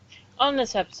On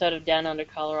this episode of Down Under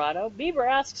Colorado, Bieber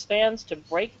asks fans to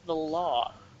break the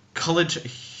law. College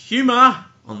humor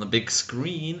on the big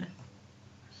screen.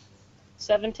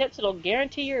 7 tips that'll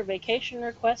guarantee your vacation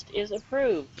request is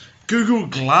approved. Google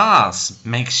Glass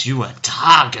makes you a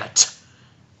target.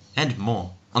 And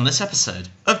more on this episode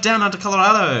of Down Under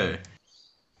Colorado.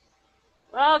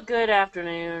 Well, good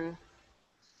afternoon.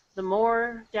 The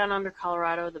more Down Under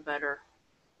Colorado, the better.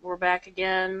 We're back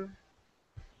again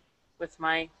with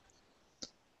my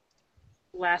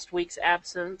last week's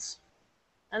absence.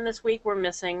 And this week we're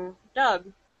missing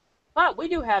Doug. But we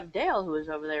do have Dale, who is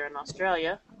over there in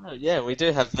Australia. Oh, yeah, we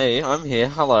do have me. I'm here.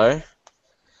 Hello.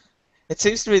 It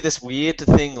seems to be this weird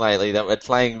thing lately that we're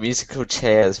playing musical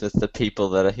chairs with the people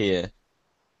that are here.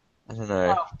 I don't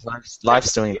know. Oh.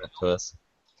 Life's doing that to us.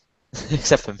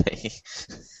 Except for me.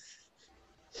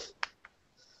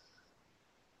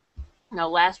 No,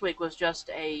 last week was just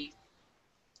a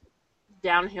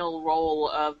downhill roll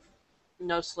of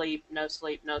no sleep, no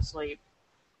sleep, no sleep,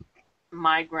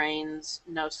 migraines,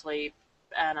 no sleep,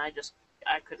 and I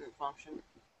couldn't function.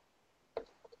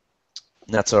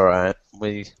 That's alright.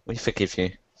 We forgive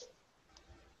you.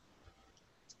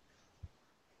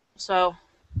 So,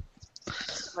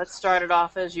 let's start it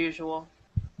off as usual.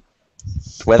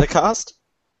 Weathercast?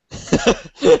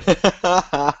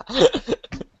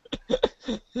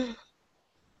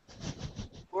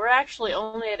 We're actually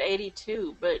only at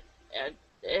 82, but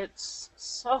it's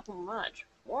so much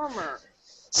warmer.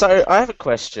 So, I have a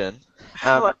question.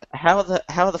 How are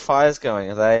the fires going?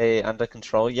 Are they under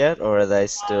control yet, or are they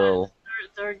still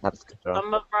They're, out of control?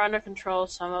 some of them are under control,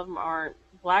 some of them aren't.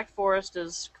 Black Forest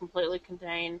is completely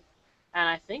contained, and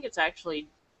I think it's actually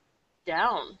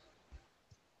down.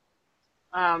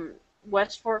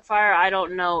 West Fork Fire, I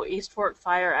don't know. East Fork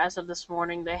Fire, as of this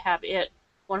morning, they have it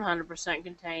 100%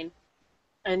 contained.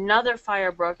 Another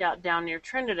fire broke out down near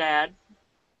Trinidad,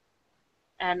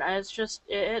 and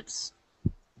it's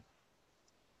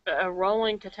a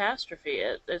rolling catastrophe.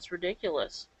 It's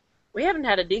ridiculous. We haven't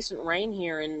had a decent rain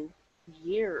here in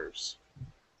years.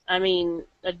 I mean,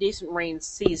 a decent rain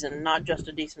season, not just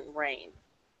a decent rain.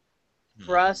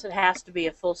 For us, it has to be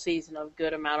a full season of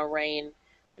good amount of rain,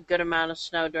 a good amount of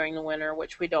snow during the winter,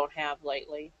 which we don't have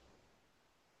lately.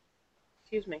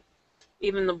 Excuse me.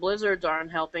 Even the blizzards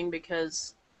aren't helping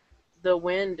because the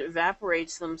wind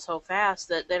evaporates them so fast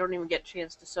that they don't even get a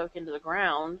chance to soak into the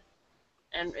ground.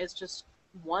 And it's just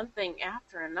one thing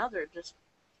after another.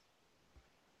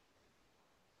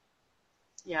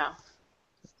 Yeah.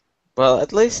 Well,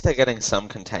 at least they're getting some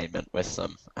containment with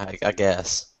them, I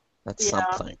guess. That's Yeah.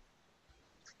 something.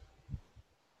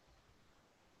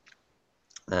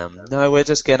 No,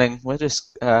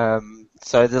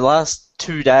 so the last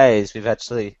 2 days we've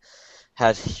actually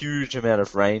had huge amount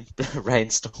of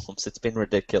rainstorms. It's been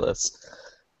ridiculous.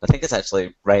 I think it's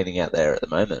actually raining out there at the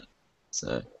moment,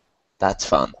 so that's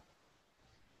fun.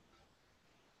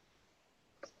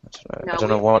 I don't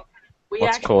know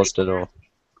what's caused it all.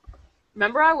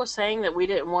 Remember I was saying that we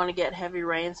didn't want to get heavy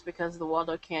rains because of the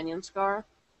Waldo Canyon scar?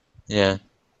 Yeah.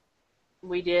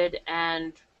 We did,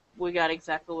 and we got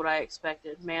exactly what I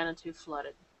expected. Manitou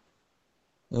flooded.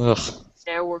 Ugh.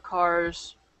 There were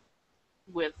cars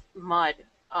with mud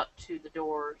up to the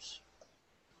doors,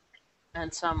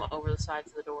 and some over the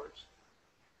sides of the doors.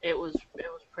 It was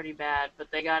pretty bad,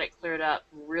 but they got it cleared up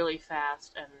really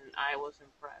fast, and I was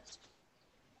impressed.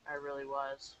 I really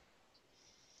was.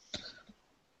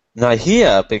 No,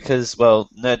 here, because, well,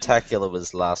 Nerdtacular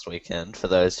was last weekend, for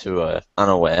those who are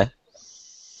unaware.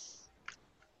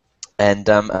 And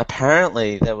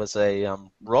apparently there was a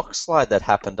rock slide that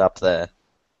happened up there.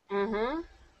 Mm-hmm.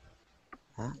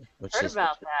 Which Heard is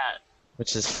about that.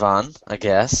 which is fun, I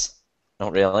guess.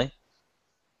 Not really.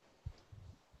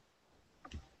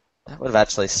 That would have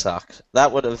actually sucked.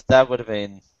 That would have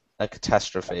been a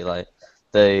catastrophe. Like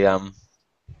the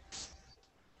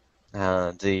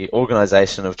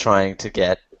organization of trying to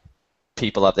get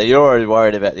people up there. You're already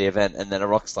worried about the event, and then a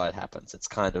rock slide happens. It's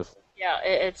kind of Yeah,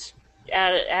 it's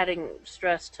adding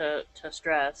stress to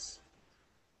stress.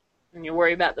 And you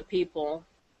worry about the people.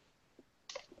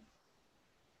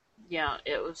 Yeah,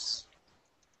 it was...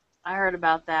 I heard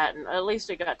about that, and at least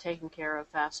it got taken care of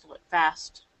fast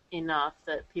enough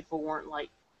that people weren't, like,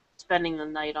 spending the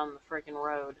night on the freaking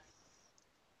road.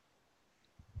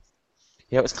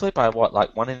 Yeah, it was cleared by what,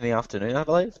 like 1 in the afternoon, I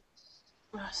believe?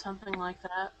 Something like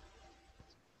that.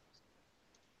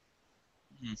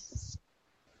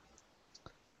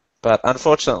 But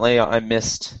unfortunately, I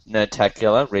missed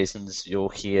Nerdtacular, reasons you'll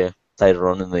hear later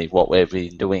on in the What We've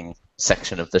Been Doing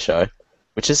section of the show,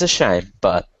 which is a shame,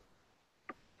 but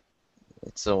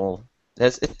it's all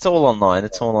It's all online.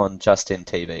 It's all on Justin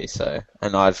TV. So,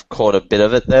 and I've caught a bit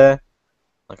of it there.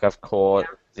 Like I've caught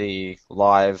the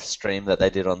live stream that they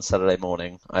did on Saturday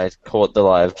morning. I caught the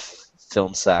live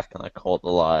film sack, and I caught the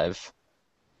live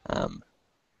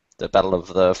the Battle of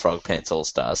the Frog Pants All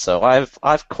Stars. So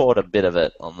I've caught a bit of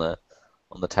it on the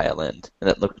tail end, and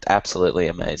it looked absolutely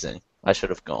amazing. I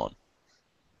should have gone.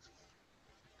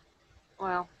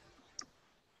 Well,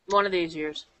 one of these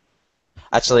years.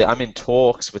 Actually, I'm in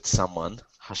talks with someone.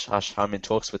 Hush, hush. I'm in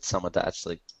talks with someone to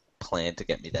actually plan to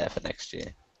get me there for next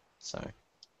year. So,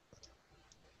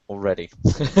 already.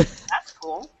 That's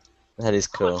cool. That is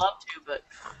I would cool. love to, but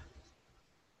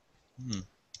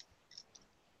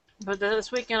but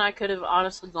this weekend I could have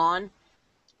honestly gone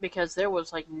because there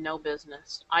was like no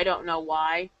business. I don't know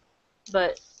why,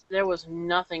 but there was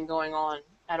nothing going on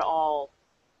at all.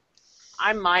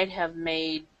 I might have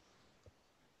made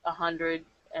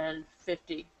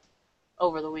 150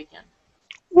 over the weekend.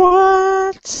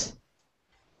 What?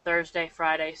 Thursday,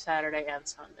 Friday, Saturday, and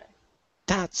Sunday.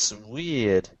 That's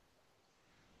weird.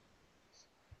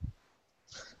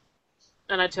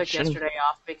 And I took Should've- yesterday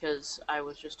off because I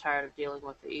was just tired of dealing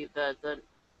with the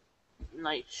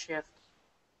night shift,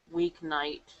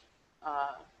 weeknight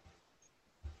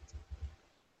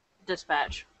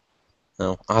dispatch.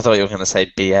 No, I thought you were going to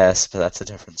say BS, but that's a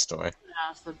different story.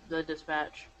 Yeah, it's the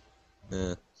dispatch.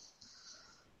 Yeah.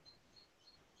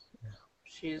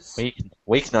 She's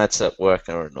Weeknights at work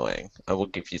are annoying. I will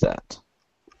give you that.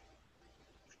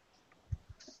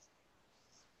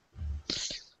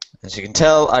 As you can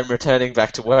tell, I'm returning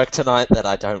back to work tonight that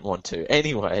I don't want to.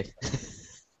 Anyway.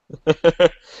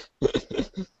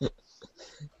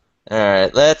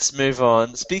 Alright, let's move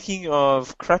on. Speaking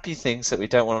of crappy things that we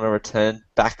don't want to return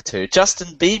back to,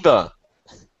 Justin Bieber!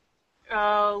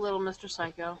 oh, little Mr.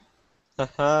 Psycho.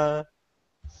 Haha.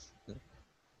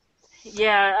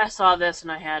 Yeah, I saw this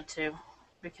and I had to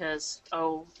because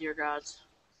oh dear gods.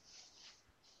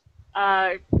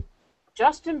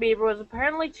 Justin Bieber was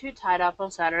apparently too tied up on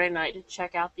Saturday night to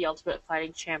check out the Ultimate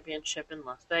Fighting Championship in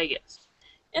Las Vegas.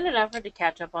 In an effort to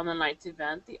catch up on the night's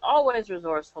event, the always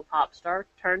resourceful pop star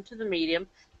turned to the medium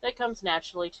that comes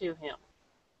naturally to him.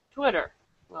 Twitter.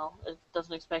 Well, it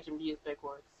doesn't expect him to use big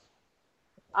words.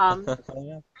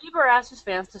 Bieber asked his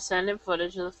fans to send him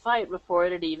footage of the fight before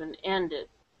it had even ended.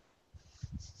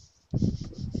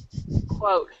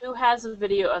 Quote, "Who has a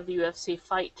video of the UFC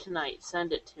fight tonight?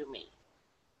 Send it to me."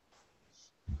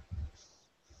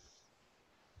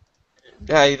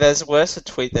 Yeah, there's worse a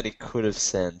tweet that he could have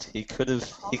sent. He could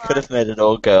have made it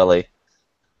all girly.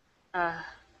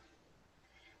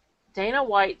 Dana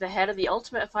White, the head of the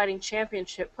Ultimate Fighting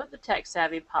Championship, put the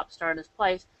tech-savvy pop star in his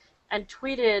place and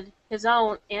tweeted his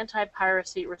own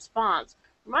anti-piracy response,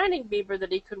 reminding Bieber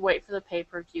that he could wait for the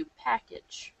pay-per-view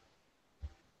package.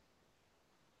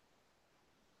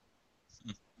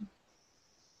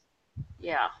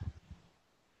 Yeah.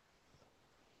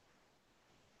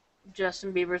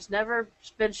 Justin Bieber's never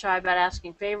been shy about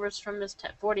asking favors from his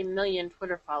 40 million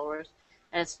Twitter followers,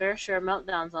 and his fair share of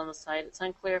meltdowns on the site. It's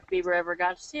unclear if Bieber ever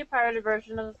got to see a pirated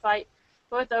version of the fight,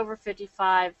 but with over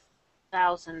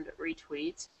 55,000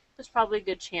 retweets, there's probably a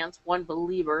good chance one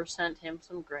believer sent him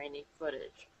some grainy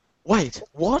footage. Wait,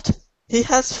 what? He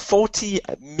has 40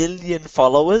 million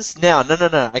followers? Now,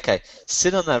 no. Okay,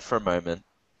 sit on that for a moment.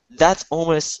 That's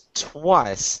almost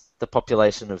twice the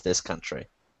population of this country.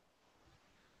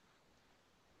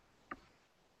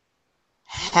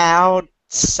 How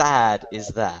sad is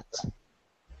that?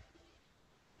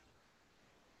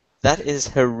 That is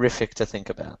horrific to think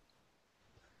about.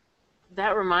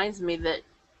 That reminds me that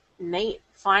Nate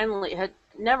finally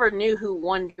never knew who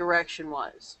One Direction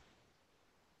was.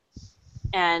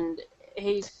 And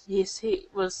he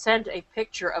was sent a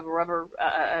picture of a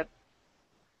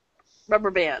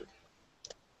rubber band.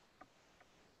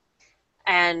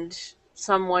 And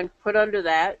someone put under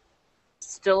that,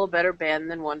 still a better band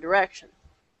than One Direction.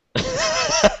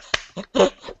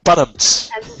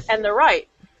 And they're right.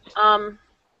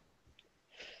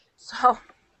 So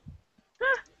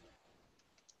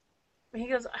he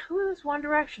goes, "Who is One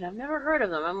Direction? I've never heard of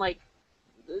them." I'm like,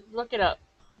 look it up.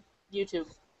 YouTube.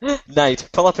 Nate,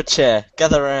 pull up a chair.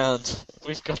 Gather around.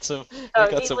 We've got some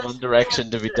One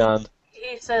Direction to be done.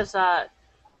 He says,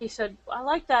 he said, "I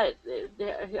like that."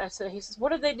 I said, he says, "What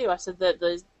did they do?" I said,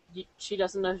 "The She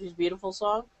Doesn't Know She's Beautiful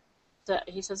song."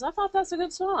 He says, "I thought that's a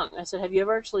good song." I said, "Have you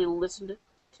ever actually listened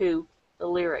to the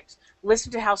lyrics?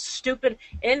 Listen to how stupid,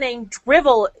 inane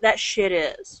drivel that shit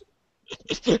is."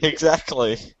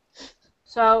 Exactly.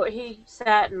 So he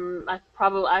sat and I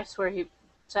swear he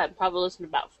sat and probably listened to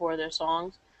about 4 of their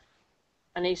songs.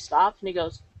 And he stopped and he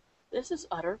goes, "This is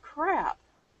utter crap."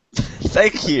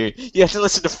 Thank you. You have to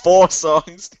listen to 4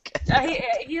 songs.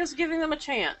 He was giving them a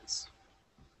chance.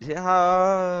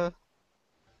 Yeah.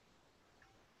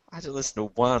 I had to listen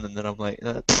to 1, and then I'm like,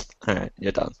 alright,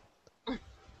 you're done. Yeah,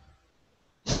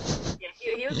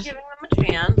 he was giving them a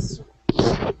chance.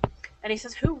 And he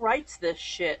says, "Who writes this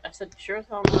shit?" I said, "Sure as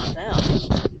hell not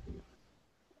them."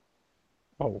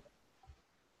 Oh.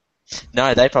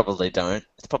 No, they probably don't.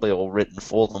 It's probably all written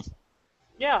for them.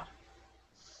 Yeah.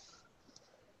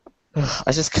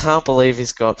 I just can't believe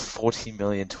he's got 40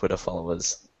 million Twitter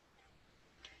followers.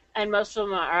 And most of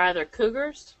them are either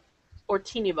cougars or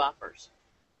teeny boppers.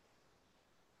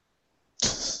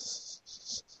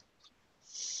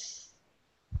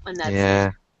 And that's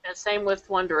Yeah. the same with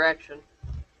One Direction,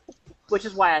 which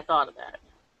is why I thought of that.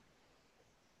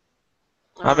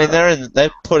 I mean,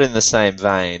 they're put in the same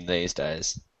vein these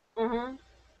days. Mm-hmm.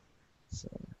 So.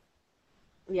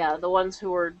 Yeah, the ones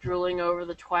who were drooling over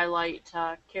the Twilight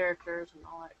characters and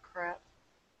all that crap.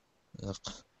 Ugh.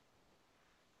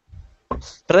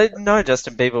 But I didn't know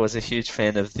Justin Bieber was a huge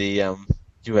fan of the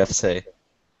UFC.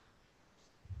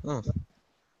 Oh.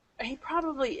 He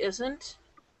probably isn't.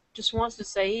 Just wants to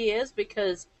say he is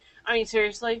because, I mean,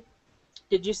 seriously,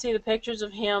 did you see the pictures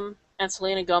of him and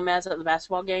Selena Gomez at the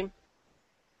basketball game?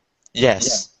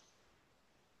 Yes.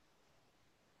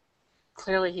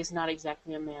 Clearly, he's not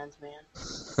exactly a man's man.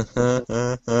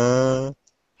 Yeah.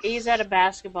 He's at a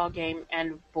basketball game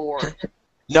and bored.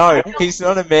 No, he's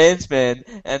not a man's man,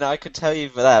 and I could tell you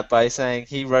for that by saying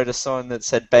he wrote a song that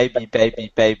said "baby,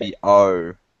 baby, baby,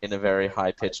 oh" in a very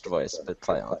high-pitched voice. But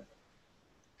play on.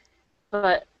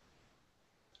 But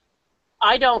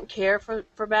I don't care for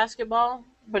basketball,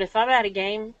 but if I'm at a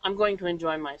game, I'm going to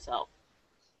enjoy myself.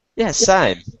 Yeah,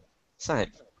 same.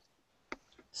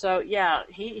 So, yeah,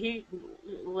 he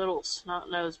little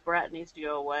snot-nosed brat needs to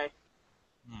go away.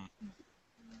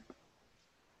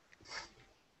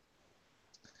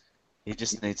 He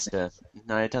just needs to...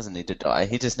 No, he doesn't need to die.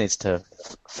 He just needs to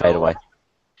fade away.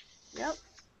 Yep.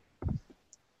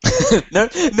 No,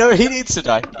 he needs to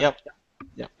die. Yep.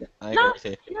 I agree No, with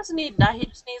you. he doesn't need to die. He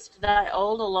just needs to die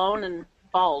old, alone, and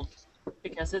bald.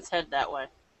 Because it's head that way.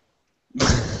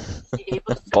 He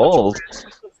puts Bald?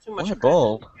 too much Why crap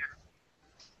bald?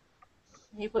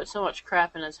 He put so much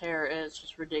crap in his hair, it's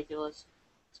just ridiculous.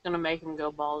 It's gonna make him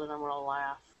go bald, and I'm gonna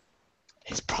laugh.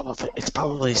 It's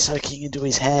probably soaking into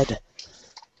his head.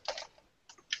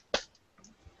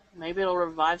 Maybe it'll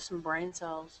revive some brain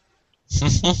cells.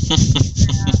 That's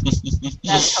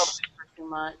hoping for too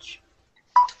much.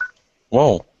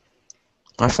 Whoa.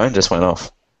 My phone just went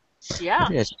off. Yeah.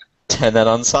 Maybe I should turn that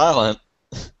on silent.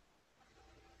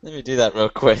 Let me do that real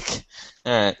quick.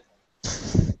 Alright.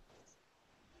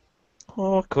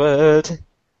 Awkward.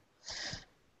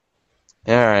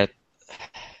 Alright.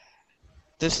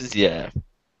 This is, I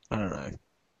don't know.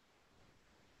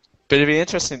 But it'd be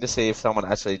interesting to see if someone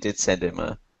actually did send him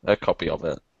a copy of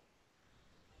it.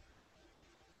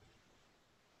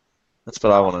 That's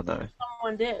what I want to know.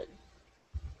 Someone did.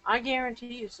 I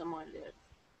guarantee you someone did.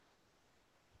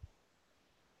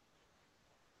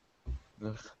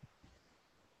 Ugh.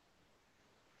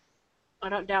 I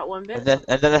don't doubt one bit.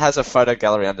 And then it has a photo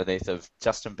gallery underneath of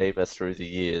Justin Bieber through the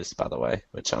years, by the way,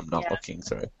 which I'm not looking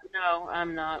through. No,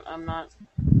 I'm not. Yeah,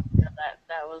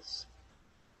 that was.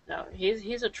 No,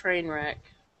 he's a train wreck.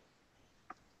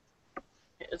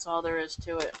 It's all there is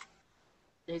to it.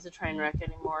 He's a train wreck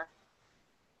anymore.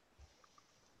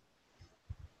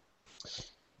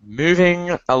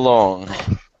 Moving along.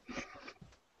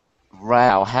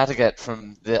 Wow, how to get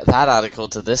from that article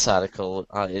to this article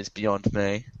is beyond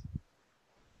me.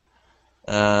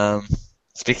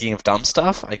 Speaking of dumb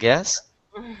stuff, I guess.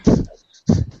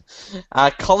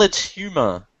 College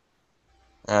Humor.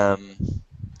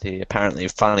 The apparently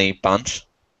funny bunch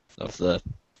of the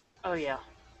Oh yeah.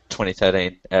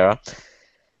 2013 era.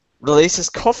 Releases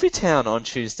Coffee Town on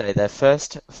Tuesday, their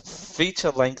first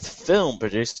feature-length film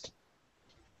produced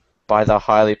by the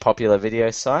highly popular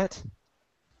video site.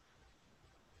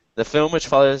 The film, which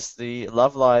follows the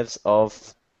love lives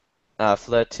of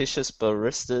flirtatious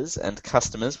baristas and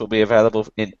customers, will be available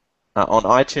on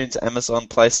iTunes, Amazon,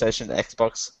 PlayStation,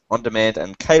 Xbox, On Demand,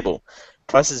 and cable.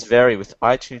 Prices vary, with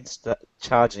iTunes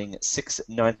charging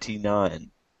 $6.99,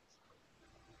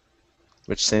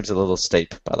 which seems a little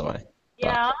steep, by the way.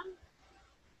 Yeah.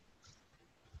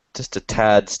 Just a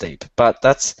tad steep, but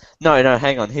that's no.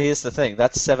 Hang on. Here's the thing.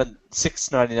 That's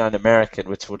 $6.99 American,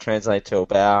 which will translate to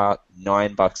about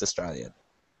 $9 Australian,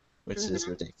 which is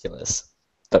ridiculous.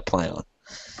 But play on.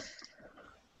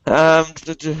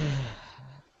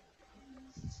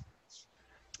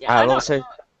 Yeah, I also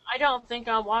I don't think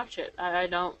I'll watch it. I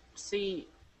don't see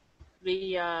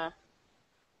the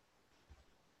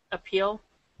appeal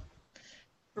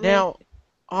for me. Now,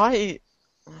 I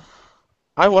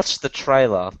I watched the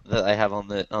trailer that they have on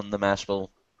the Mashable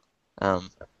um,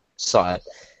 site.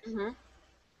 Hmm.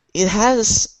 It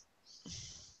has.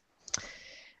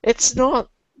 It's not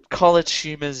College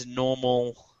Humor's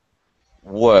normal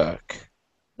work.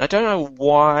 I don't know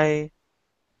why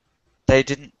they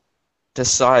didn't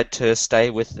decide to stay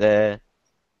with their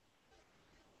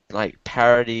like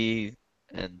parody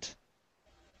and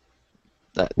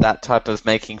that type of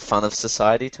making fun of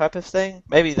society type of thing.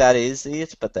 Maybe that is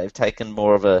it, but they've taken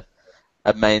more of a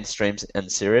mainstream and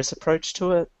serious approach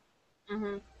to it.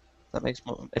 Hmm.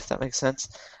 If that makes sense.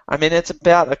 I mean, it's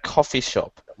about a coffee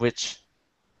shop, which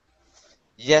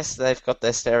yes, they've got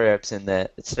their stereotypes in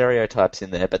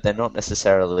there, but they're not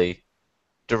necessarily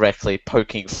directly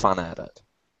poking fun at it.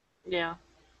 Yeah.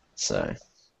 So,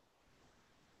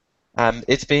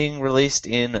 it's being released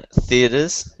in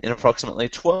theaters in approximately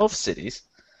 12 cities,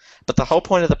 but the whole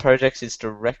point of the project is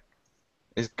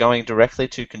going directly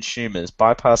to consumers,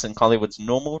 bypassing Hollywood's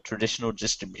normal traditional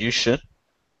distribution,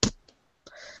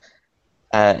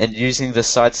 and using the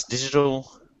site's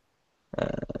digital uh,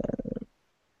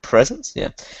 presence, yeah,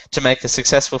 to make a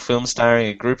successful film starring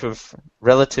a group of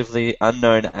relatively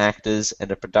unknown actors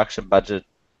and a production budget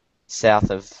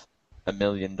south of $1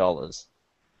 million.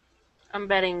 I'm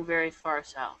betting very far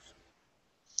south.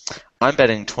 I'm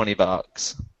betting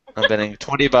 $20. I'm betting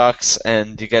 $20,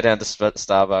 and you go down to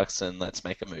Starbucks and let's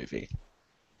make a movie.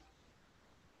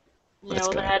 Yeah, Let's well,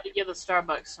 they go. had to give the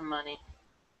Starbucks some money.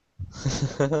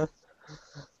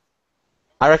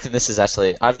 I reckon this is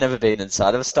actually. I've never been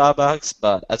inside of a Starbucks,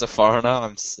 but as a foreigner,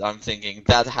 I'm thinking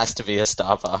that has to be a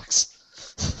Starbucks.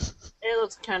 It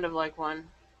looks kind of like one.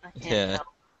 I can't Yeah, tell.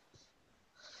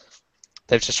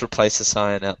 they've just replaced the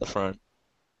sign out the front.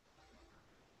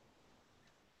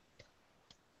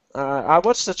 I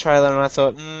watched the trailer and I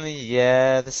thought,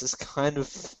 yeah, this is kind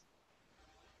of.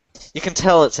 You can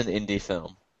tell it's an indie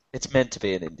film. It's meant to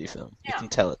be an indie film. You Yeah. can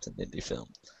tell it's an indie film.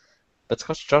 But it's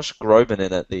got Josh Groban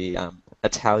in it, the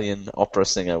Italian opera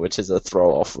singer, which is a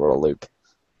throw off for a loop,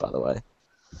 by the way.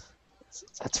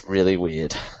 That's really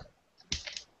weird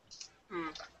Hmm.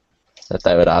 that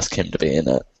they would ask him to be in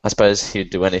it. I suppose he'd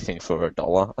do anything for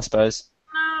 $1, I suppose.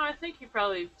 No, I think he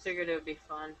probably figured it would be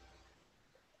fun.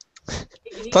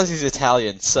 Plus he's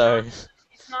Italian, so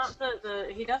He's not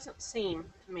he doesn't seem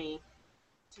to me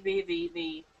to be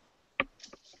the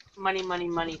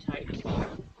money type.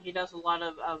 He does a lot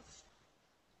of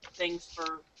things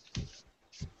for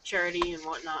charity and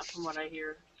whatnot, from what I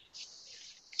hear.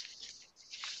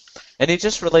 and he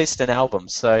just released an album,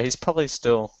 so he's probably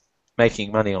still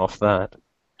making money off that.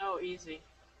 Oh, easy.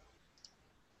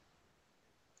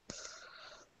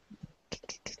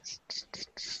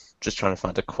 Just trying to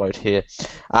find a quote here.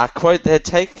 Quote,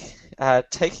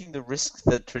 taking the risk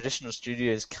that traditional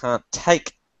studios can't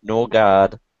take,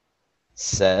 Norgard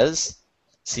says,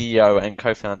 CEO and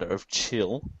co-founder of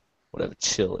Chill, whatever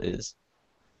Chill is.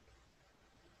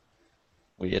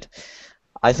 Weird.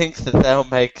 I think that they'll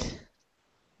make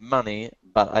money,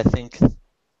 but I think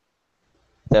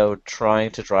they're trying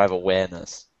to drive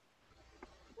awareness.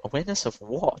 Awareness of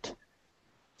what?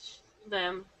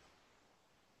 Them.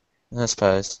 I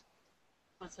suppose.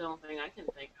 That's the only thing I can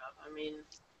think of. I mean,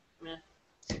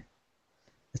 meh,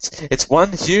 It's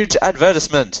one huge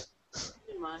advertisement.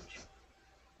 too much.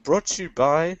 Brought to you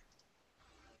by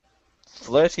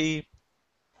Flirty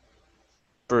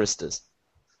Baristas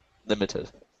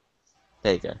Limited.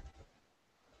 There you go.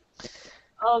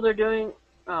 Oh, they're doing.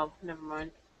 Oh, never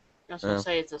mind. I was gonna Oh.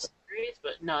 say it's a series,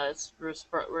 but no, it's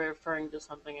referring to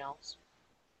something else.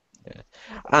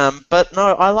 But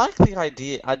no, I like the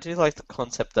idea. I do like the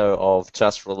concept though of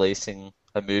just releasing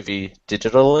a movie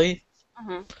digitally.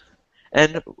 Hmm.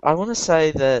 And I want to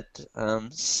say that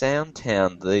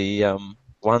Soundtown, the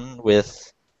one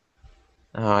with,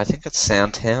 I think it's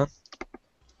Soundtown.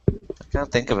 I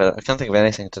can't think of it. I can't think of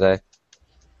anything today.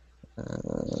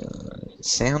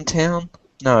 Soundtown?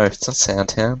 No, it's not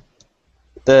Soundtown.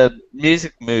 The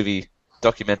music movie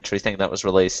documentary thing that was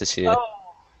released this year.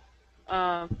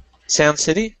 Oh, Sound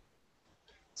City?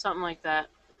 something like that.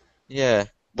 Yeah,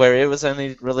 where it was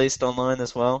only released online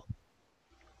as well.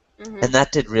 Hmm. And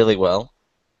that did really well.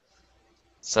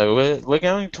 So we're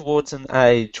going towards an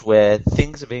age where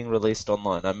things are being released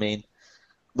online. I mean,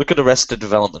 look at Arrested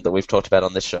Development that we've talked about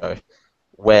on this show,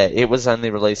 where it was only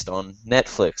released on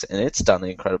Netflix, and it's done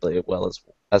incredibly well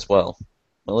as well.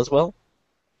 Well as well?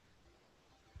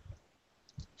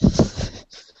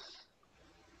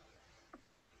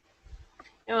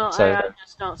 Well, So I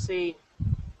just don't see.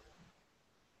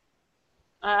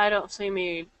 I don't see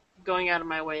me going out of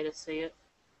my way to see it.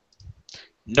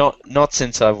 Not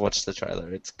since I've watched the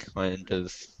trailer. It's kind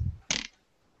of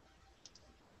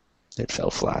it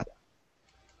fell flat.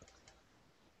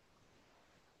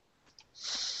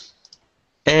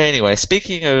 Anyway,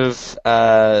 speaking of,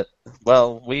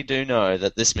 well, we do know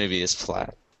that this movie is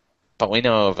flat, but we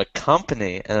know of a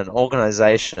company and an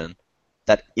organization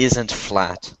that isn't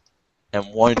flat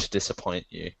and won't disappoint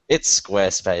you. It's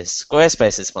Squarespace.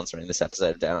 Squarespace is sponsoring this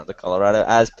episode of Down Under Colorado,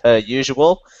 as per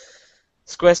usual.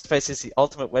 Squarespace is the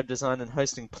ultimate web design and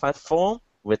hosting platform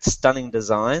with stunning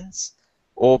designs,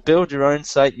 or build your own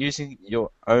site using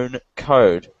your own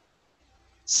code.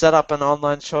 Set up an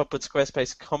online shop with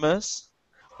Squarespace Commerce,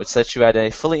 which lets you add a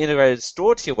fully integrated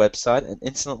store to your website and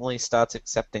instantly starts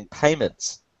accepting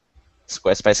payments.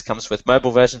 Squarespace comes with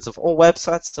mobile versions of all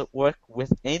websites that work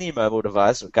with any mobile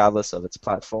device, regardless of its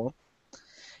platform.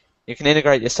 You can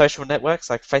integrate your social networks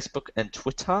like Facebook and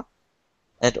Twitter,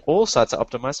 and all sites are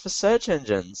optimized for search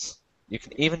engines. You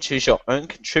can even choose your own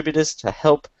contributors to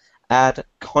help add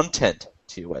content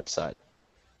to your website.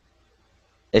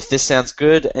 If this sounds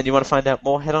good and you want to find out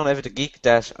more, head on over to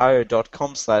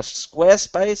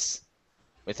geek-io.com/Squarespace.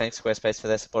 We thank Squarespace for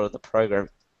their support of the program,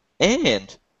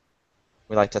 and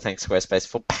we'd like to thank Squarespace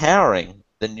for powering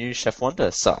the new Chef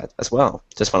Wonder site as well.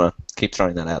 Just want to keep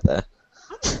throwing that out there.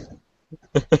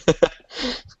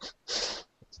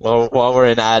 Well, while we're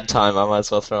in ad time, I might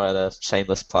as well throw out a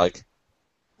shameless plug.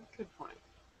 Good point.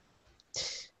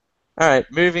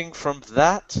 Alright, moving from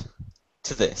that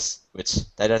to this, which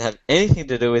they don't have anything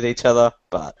to do with each other,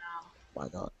 but why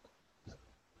not?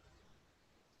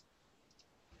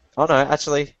 Oh no,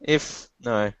 actually,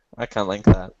 no, I can't link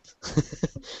that.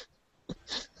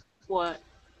 What?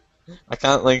 I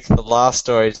can't link the last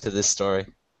story to this story.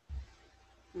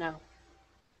 No.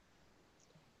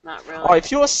 Not really. Oh,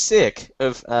 if you're sick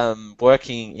of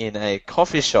working in a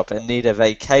coffee shop and need a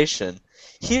vacation,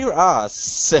 here are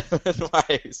 7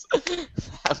 ways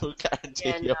that will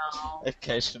guarantee your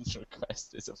vacation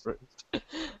request is approved.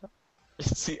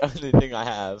 It's the only thing I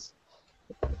have.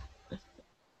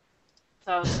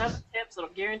 So 7 tips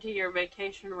that'll guarantee your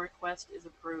vacation request is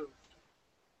approved.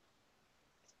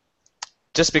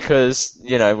 Just because,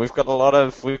 we've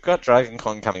got Dragon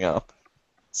Con coming up,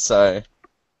 so,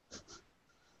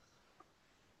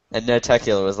 and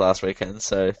Nerdtacular was last weekend,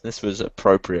 so this was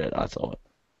appropriate, I thought,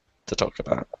 to talk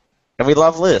about. And we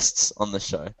love lists on this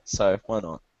show, so why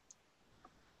not?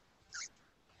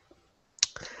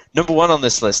 Number 1 on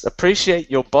this list,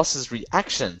 appreciate your boss's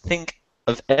reaction. Think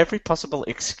of every possible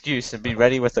excuse and be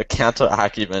ready with a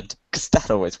counter-argument, because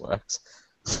that always works.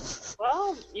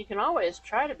 Well, you can always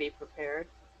try to be prepared.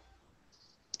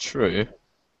 True.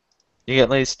 You can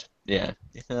at least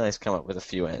come up with a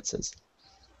few answers.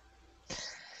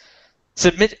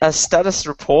 Submit a status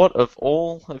report of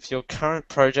all of your current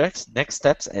projects, next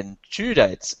steps, and due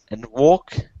dates, and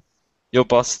walk your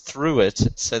boss through it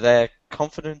so they're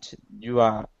confident you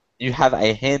have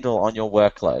a handle on your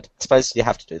workload. I suppose you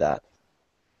have to do that.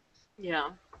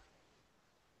 Yeah.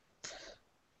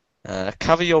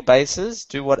 Cover your bases.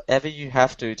 Do whatever you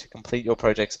have to complete your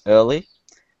projects early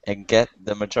and get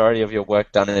the majority of your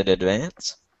work done in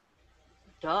advance.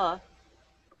 Duh.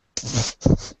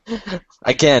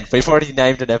 Again, we've already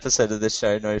named an episode of this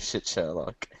show, No Shit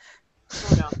Sherlock.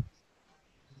 Oh,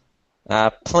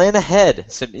 no. Plan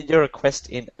ahead. Submit your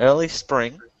request in early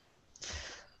spring,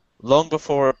 long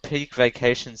before a peak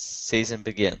vacation season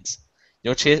begins.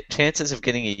 Your chances of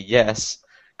getting a yes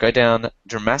go down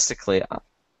dramatically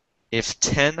if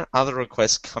 10 other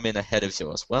requests come in ahead of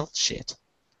yours. Well, shit.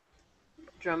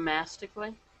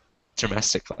 Dramatically?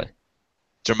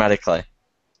 Dramatically.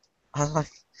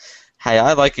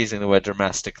 I like using the word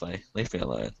dramatically. Leave me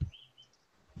alone.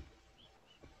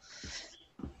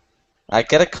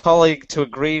 Get a colleague to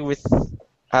agree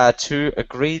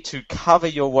to cover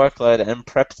your workload and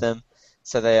prep them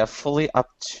so they are fully up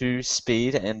to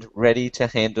speed and ready to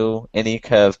handle any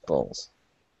curveballs.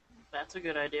 That's a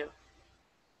good idea.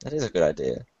 That is a good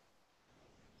idea.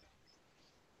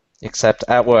 Except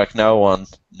at work, no one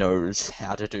knows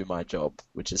how to do my job,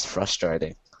 which is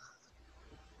frustrating.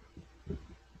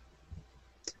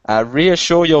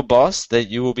 Reassure your boss that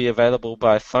you will be available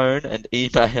by phone and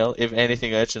email if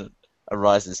anything urgent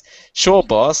arises. Sure,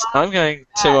 boss, I'm going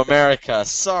to America.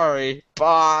 Sorry,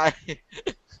 bye.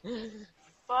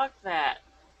 Fuck that.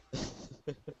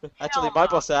 Actually, my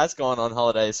boss has gone on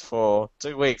holidays for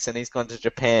 2 weeks and he's gone to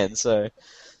Japan, so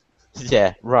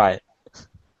yeah, right.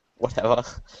 Whatever.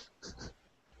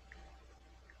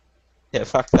 Yeah,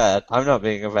 fuck that. I'm not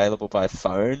being available by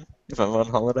phone if I'm on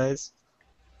holidays.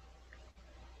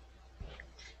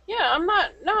 Yeah, I'm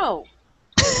not. No.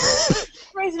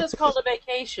 Crazy, it's called a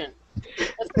vacation.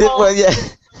 It's Well, called yeah.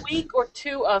 a week or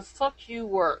two of fuck you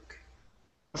work.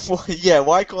 Well, yeah,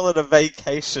 why call it a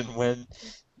vacation when...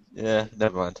 Yeah,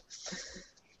 never mind.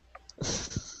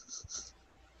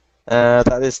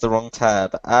 That is the wrong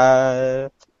tab. I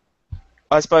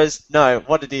suppose, no,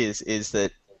 what it is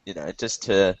that, just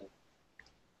to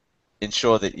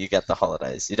ensure that you get the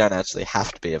holidays, you don't actually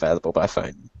have to be available by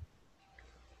phone.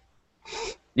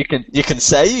 You can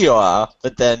say you are,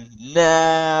 but then,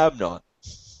 nah, I'm not.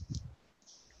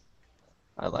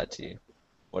 I lied to you.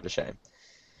 What a shame.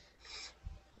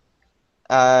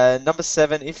 Number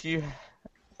 7, if you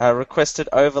requested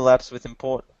overlaps with an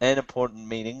important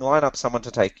meeting, line up someone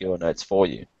to take your notes for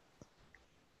you.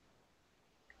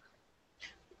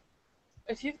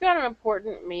 If you've got an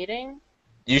important meeting,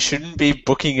 You shouldn't be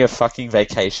booking a fucking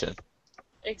vacation.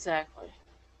 exactly.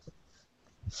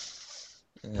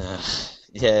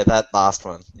 Yeah, that last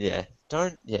one. Yeah.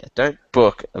 Don't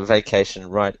book a vacation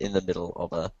right in the middle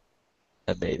of a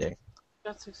meeting.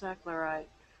 That's exactly right.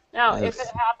 Now, if it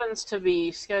happens to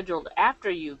be scheduled after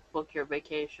you book your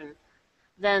vacation,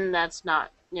 then that's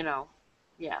not,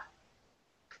 yeah,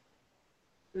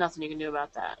 nothing you can do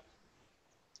about that.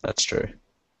 That's true.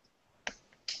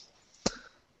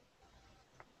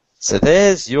 So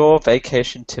there's your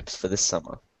vacation tips for this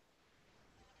summer.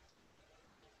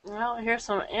 Well, here's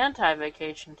some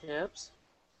anti-vacation tips.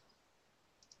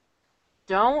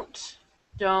 Don't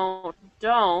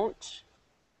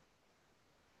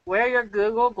wear your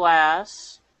Google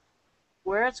Glass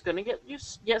where it's going to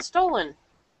get stolen.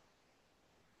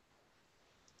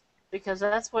 Because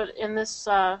that's what in this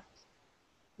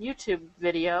YouTube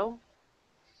video,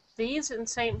 thieves in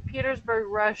St. Petersburg,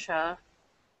 Russia,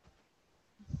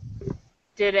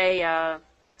 did a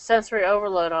sensory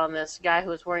overload on this guy who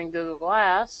was wearing Google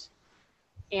Glass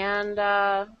and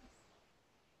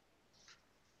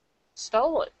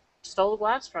stole the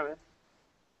glass from him.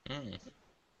 Mm.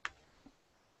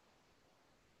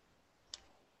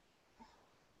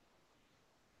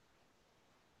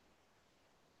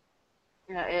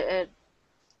 Yeah,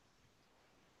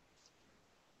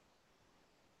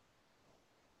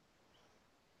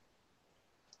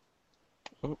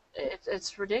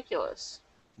 it's ridiculous.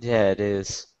 Yeah, it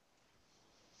is.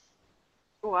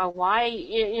 Well, why?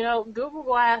 Google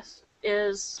Glass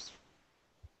is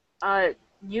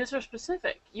user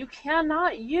specific. You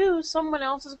cannot use someone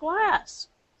else's glass.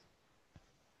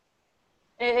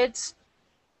 It's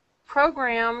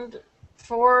programmed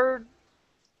for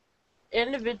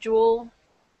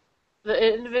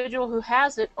the individual who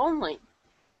has it only.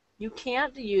 You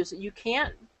can't use it. You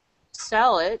can't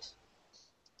sell it.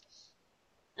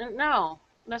 And no,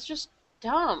 that's just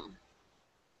dumb.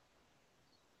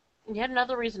 Yet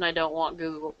another reason I don't want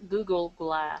Google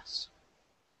Glass.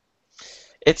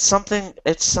 It's something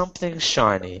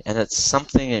shiny and it's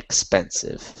something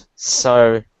expensive.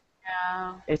 So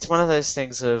Yeah. it's one of those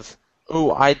things of,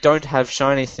 oh, I don't have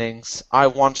shiny things. I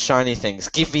want shiny things.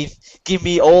 Give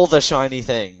me all the shiny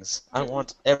things. I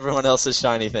want everyone else's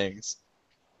shiny things.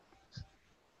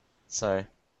 So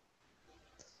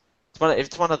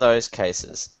it's one of those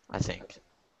cases, I think.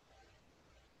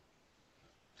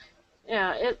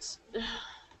 Yeah, it's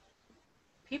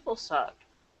people suck.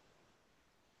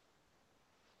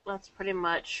 That's pretty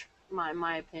much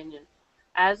my opinion.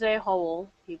 As a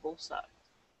whole, people suck.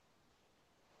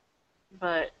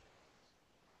 But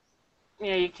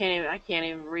I can't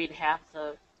even read half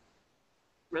the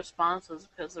responses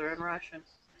because they're in Russian.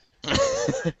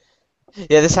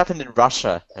 Yeah, this happened in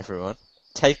Russia, everyone.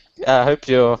 Hope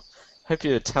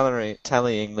you're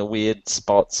tallying the weird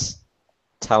spots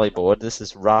tally board. This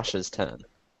is Russia's turn.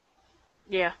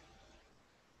 Yeah.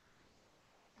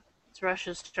 It's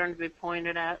Russia's turn to be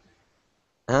pointed at.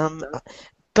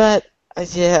 But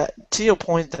yeah, to your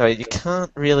point though, you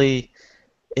can't really.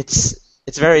 It's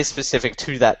very specific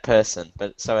to that person,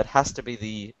 but so it has to be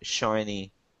the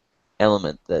shiny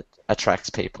element that attracts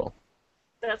people.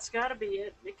 That's gotta be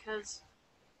it, because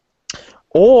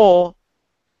Or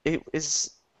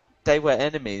they were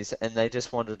enemies and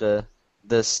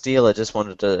the stealer just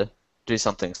wanted to do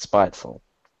something spiteful.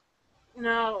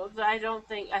 no, I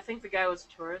think the guy was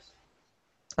a tourist.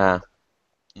 Ah,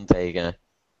 there you go.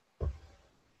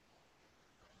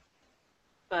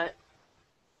 But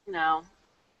no,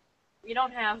 you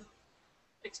don't have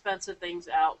expensive things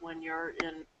out when you're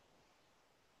in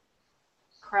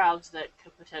crowds that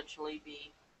could potentially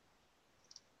be,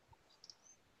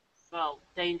 well,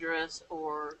 dangerous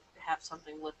or have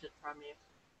something lifted from you.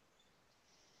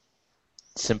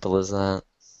 Simple as that.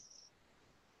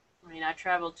 I mean, I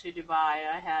traveled to Dubai.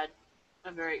 I had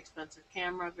a very expensive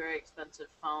camera, very expensive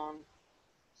phone,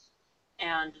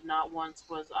 and not once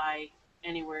was I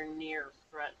anywhere near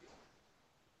threatened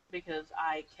because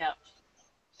I kept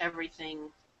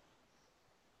everything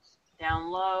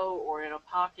down low or in a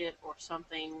pocket or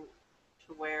something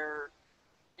to where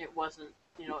it wasn't,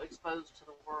 exposed to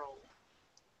the world.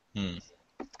 Hmm.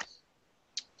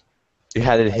 You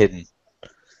had it hidden.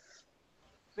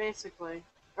 Basically.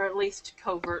 Or at least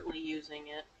covertly using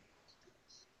it.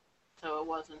 So it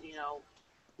wasn't,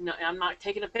 no, I'm not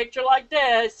taking a picture like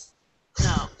this.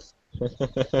 No.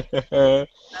 That's why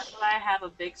I have a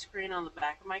big screen on the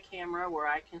back of my camera where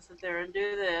I can sit there and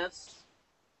do this,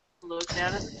 look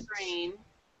down at the screen,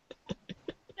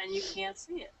 and you can't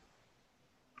see it.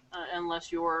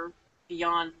 Unless you're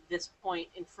beyond this point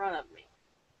in front of me.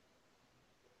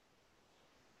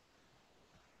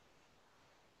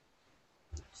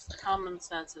 Just common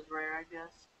sense is rare, I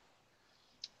guess.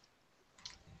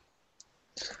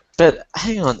 But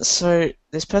hang on, so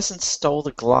this person stole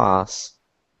the glass,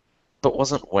 but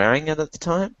wasn't wearing it at the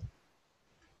time?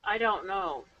 I don't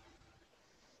know.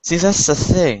 See, that's the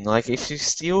thing. Like, if you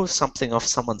steal something off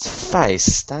someone's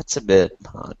face, that's a bit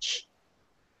much.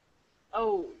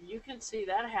 Oh, you can see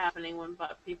that happening when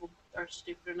people are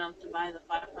stupid enough to buy the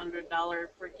 $500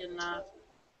 freaking,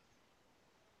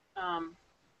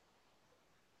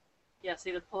 yeah,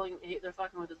 see, they're fucking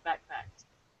with his backpack.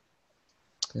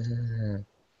 And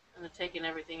they're taking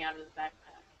everything out of his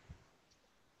backpack.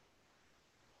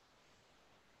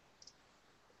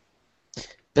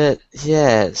 But,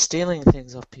 yeah, stealing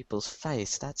things off people's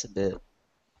face, that's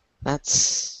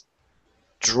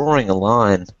drawing a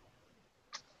line.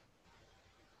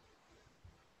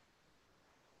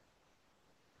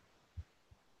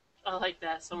 I like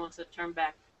that. Someone said, turn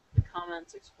back. The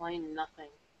comments explain nothing.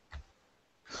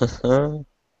 Well,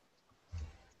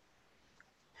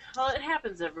 it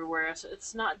happens everywhere. So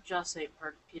it's not just St.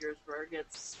 Petersburg.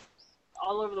 It's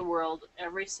all over the world.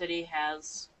 Every city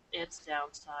has its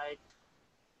downside.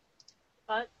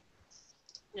 But,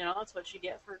 that's what you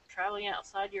get for traveling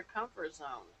outside your comfort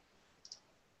zone.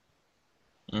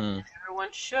 Mm.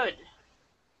 Everyone should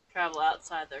travel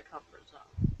outside their comfort zone.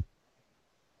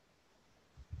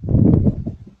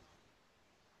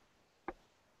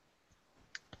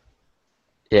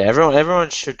 Yeah, everyone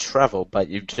should travel, but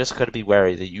you've just got to be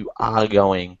wary that you are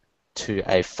going to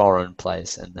a foreign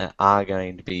place and there are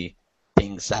going to be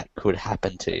things that could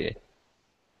happen to you.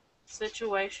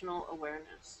 Situational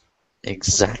awareness.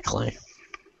 Exactly.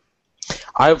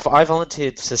 I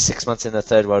volunteered for 6 months in a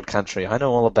third world country. I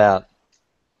know all about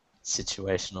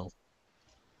situational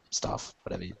stuff,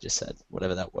 whatever you just said,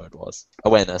 whatever that word was.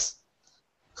 Awareness.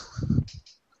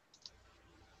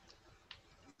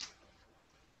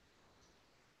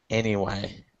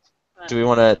 Anyway, But, do we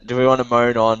want to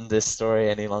moan on this story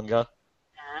any longer?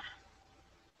 nah.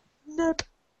 Nope.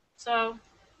 So,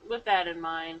 with that in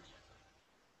mind,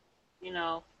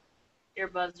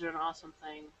 earbuds are an awesome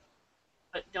thing,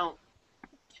 but don't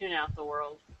tune out the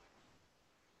world.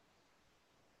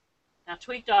 Now,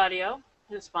 Tweaked Audio,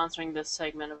 who's sponsoring this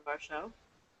segment of our show,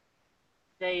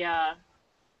 they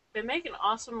make an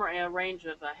awesome range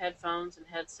of headphones and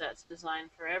headsets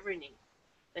designed for every need.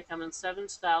 They come in 7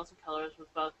 styles and colors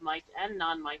with both mic'd and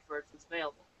non-mic'd versions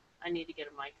available. I need to get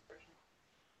a mic'd version.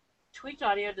 Tweaked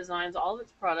Audio designs all of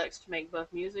its products to make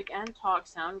both music and talk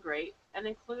sound great, and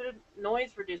included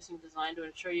noise-reducing design to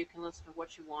ensure you can listen to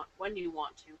what you want when you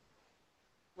want to.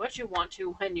 What you want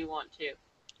to when you want to.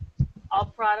 All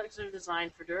products are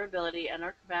designed for durability and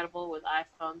are compatible with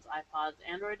iPhones, iPods,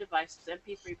 Android devices,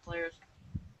 MP3 players,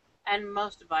 and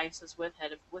most devices with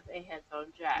a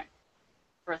headphone jack.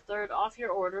 For a third off your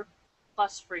order,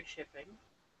 plus free shipping,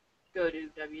 go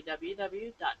to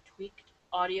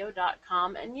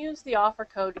www.tweakedaudio.com and use the offer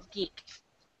code GEEK.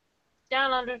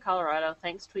 Down under Colorado,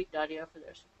 thanks Tweaked Audio for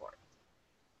their support.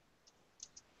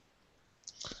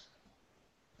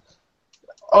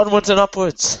 Onwards and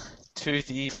upwards to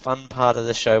the fun part of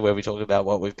the show where we talk about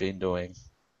what we've been doing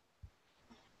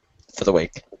for the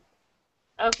week.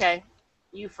 Okay,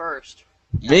 you first.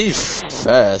 Me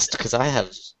first, because I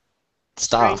have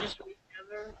stuff. Strangest week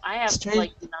ever? I have,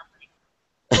 Strange-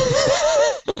 nothing.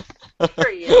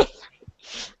 Period.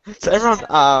 So everyone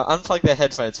unplug their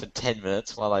headphones for 10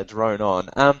 minutes while I drone on.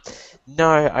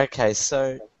 No, okay,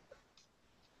 so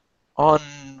on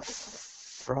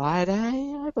Friday,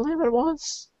 I believe it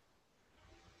was?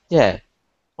 Yeah,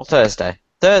 or Thursday.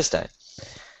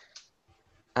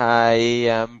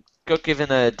 I got given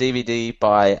a DVD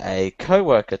by a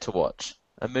co-worker to watch,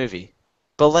 a movie.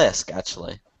 Burlesque,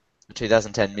 actually. A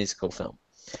 2010 musical film.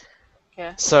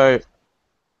 Okay. So,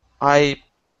 I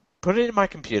put it in my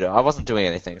computer. I wasn't doing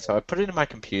anything, so I put it in my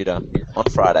computer on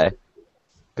Friday,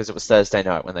 because it was Thursday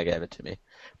night when they gave it to me.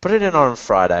 Put it in on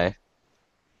Friday,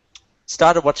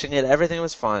 Started watching it, everything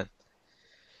was fine.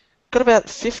 Got about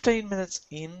 15 minutes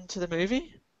into the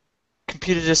movie,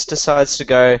 computer just decides to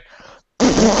go.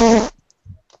 It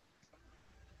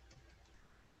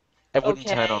wouldn't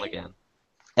turn on Okay. again.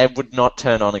 It would not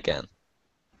turn on again.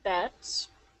 That's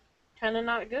kind of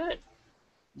not good.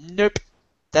 Nope.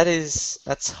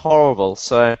 That's horrible.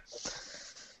 So,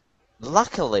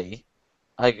 luckily,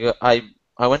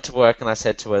 I went to work and I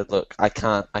said to her, "Look, I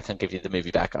can't give you the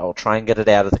movie back. I'll try and get it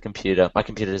out of the computer. My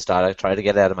computer just died. I tried to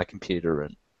get it out of my computer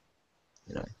and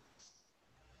you know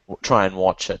try and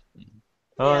watch it."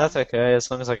 Oh, Yeah. that's okay, as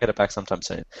long as I get it back sometime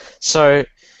soon. So,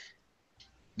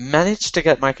 managed to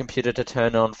get my computer to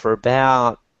turn on for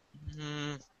about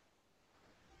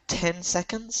 10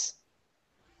 seconds.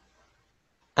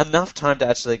 Enough time to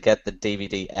actually get the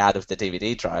DVD out of the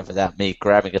DVD drive without me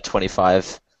grabbing a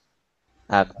 25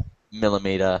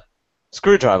 millimeter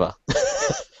screwdriver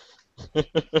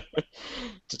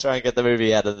to try and get the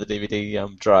movie out of the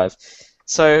DVD drive.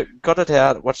 So, got it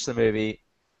out, watched the movie,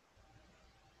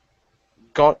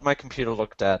 got my computer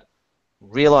looked at,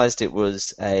 realized it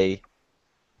was a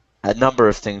number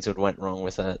of things that went wrong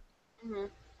with it. Hmm.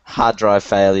 Hard drive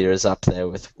failure is up there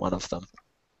with one of them.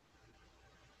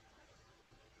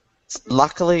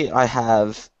 Luckily, I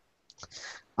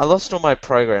lost all my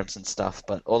programs and stuff,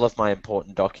 but all of my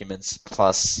important documents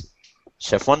plus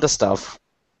Chef Wonder stuff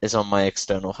is on my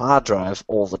external hard drive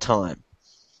all the time,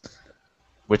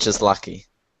 which is lucky.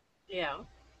 Yeah.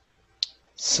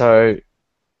 So,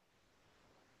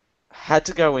 had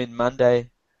to go in Monday,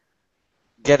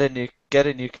 get a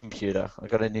new computer. I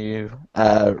got a new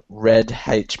red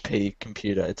HP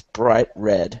computer. It's bright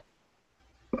red,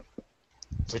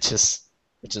 which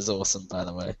is awesome, by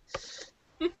the way.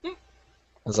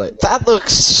 I was like, that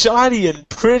looks shiny and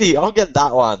pretty. I'll get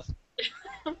that one.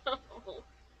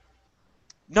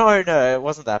 No, it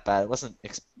wasn't that bad. It wasn't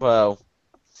well.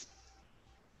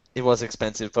 It was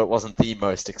expensive, but it wasn't the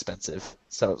most expensive.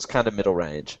 So it was kind of middle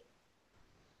range.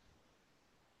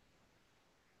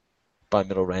 By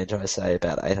middle range, I say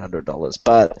about $800.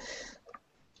 But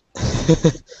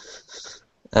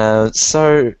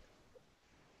so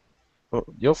oh,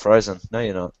 you're frozen. No,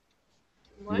 you're not.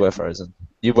 What? You were frozen.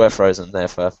 You were frozen there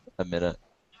for a minute.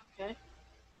 Okay.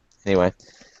 Anyway,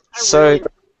 I so really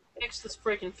fix this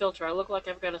freaking filter. I look like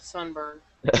I've got a sunburn.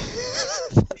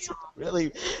 it's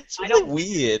really I don't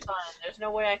weird. sun. There's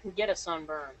no way I can get a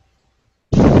sunburn.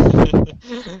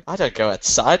 I don't go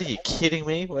outside. Are you kidding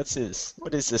me? What's this?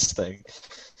 What is this thing?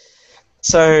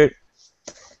 So,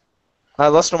 I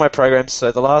lost all my programs.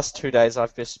 So the last 2 days,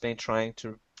 I've just been trying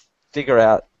to figure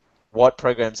out what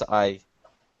programs I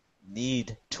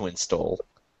need to install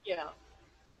Yeah.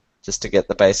 just to get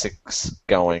the basics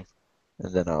going,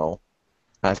 and then I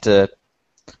have to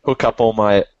hook up all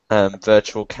my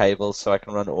virtual cables so I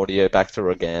can run audio back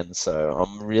through again. So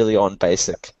I'm really on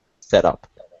basic setup,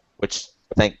 which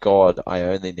thank God I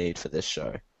only need for this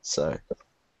show. So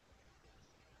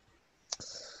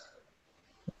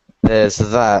there's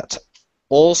that.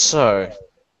 Also,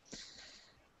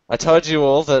 I told you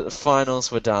all that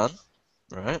finals were done,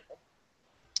 right?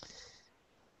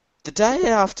 The day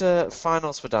after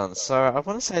finals were done, so I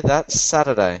want to say that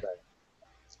Saturday,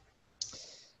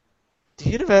 the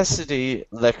university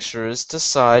lecturers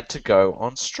decide to go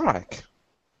on strike.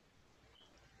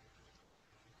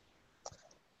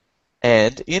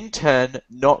 And in turn,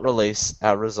 not release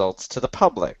our results to the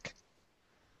public.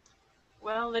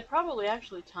 Well, they probably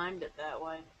actually timed it that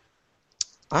way.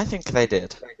 I think they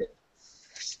did.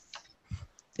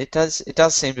 It does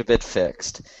seem a bit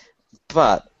fixed,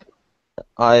 but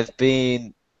I've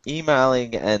been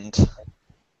emailing and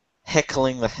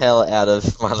heckling the hell out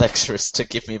of my lecturers to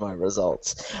give me my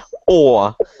results,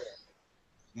 or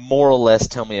more or less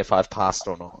tell me if I've passed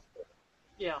or not.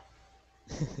 Yeah.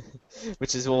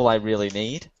 Which is all I really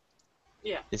need.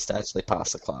 Yeah. Is to actually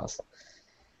pass the class.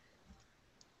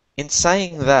 In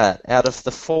saying that, out of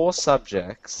the 4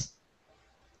 subjects,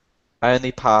 I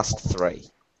only passed 3.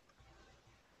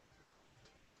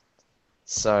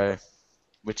 So,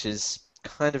 which is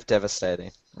kind of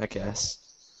devastating, I guess.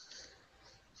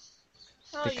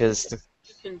 Well, Because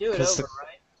you can do it because over,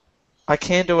 right? I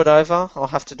can do it over. I'll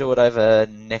have to do it over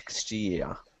next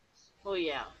year. Well,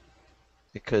 yeah.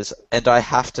 And I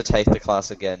have to take the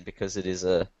class again because it's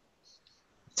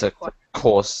a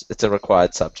course, it's a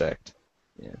required subject.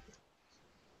 Yeah.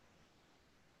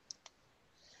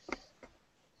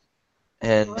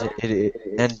 And Well,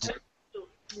 and I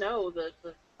don't know the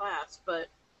class, but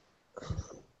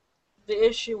the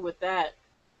issue with that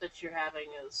you're having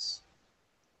is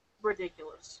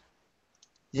ridiculous.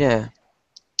 yeah,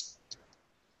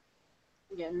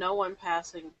 Yeah, no one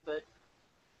passing, but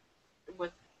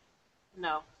with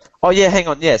no. Oh yeah, hang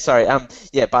on. Yeah, sorry.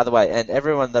 Yeah. By the way, and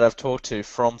everyone that I've talked to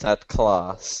from that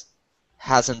class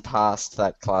hasn't passed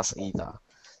that class either.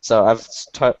 So I've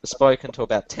spoken to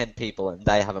about 10 people, and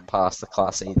they haven't passed the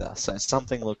class either. So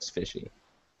something looks fishy.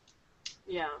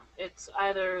 Yeah, it's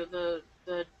either the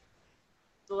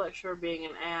lecturer being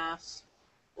an ass,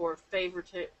 or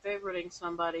favoriting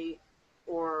somebody,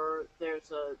 or there's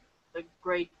the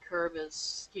grade curve is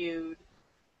skewed.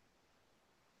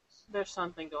 There's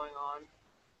something going on.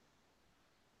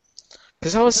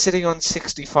 Because I was sitting on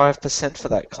 65% for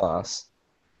that class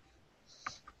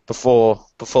before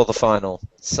the final,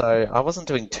 so I wasn't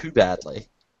doing too badly.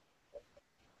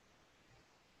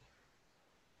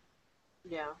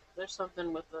 Yeah, there's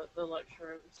something with the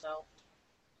lecturer himself.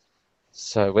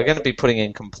 So we're going to be putting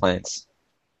in complaints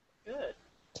Good.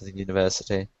 to the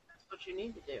university That's what you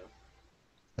need to do.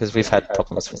 because we've had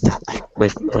problems with that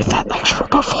with that lecturer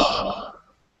before.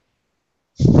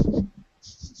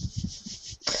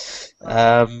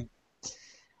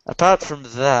 Apart from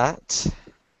that,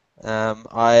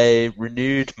 I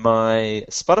renewed my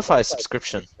Spotify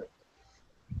subscription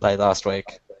late last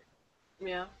week,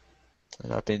 Yeah.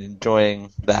 and I've been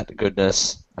enjoying that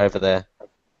goodness over there.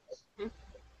 Hmm.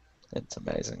 It's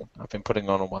amazing. I've been putting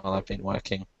on it while I've been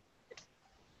working.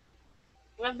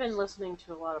 I've been listening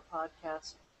to a lot of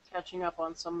podcasts, catching up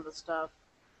on some of the stuff.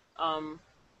 Um,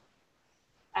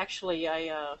 Actually,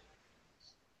 I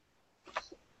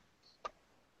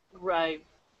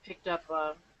picked up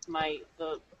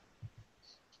the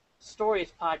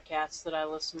stories podcasts that I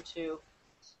listen to,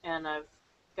 and I've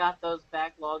got those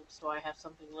backlogged, so I have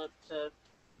something to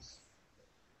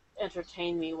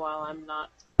entertain me while I'm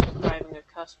not driving a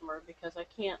customer, because I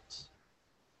can't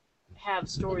have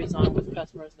stories on with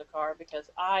customers in the car because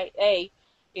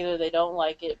either they don't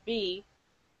like it, B,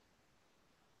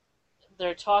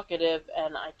 they're talkative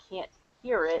and I can't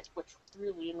hear it, which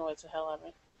really annoys the hell out of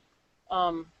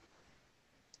me.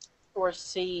 Or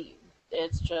C,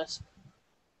 it's just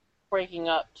breaking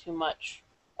up too much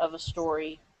of a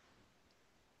story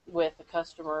with the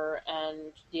customer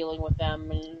and dealing with them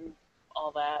and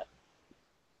all that.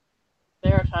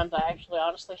 There are times I actually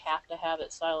honestly have to have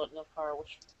it silent in the car,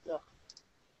 which, ugh.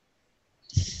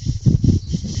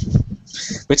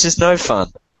 Which is no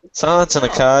fun. Silence in a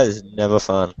car is never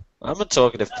fun. I'm a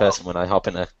talkative person when I hop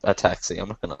in a taxi, I'm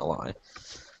not going to lie.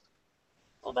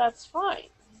 Well, that's fine.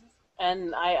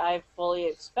 And I fully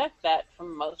expect that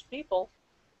from most people,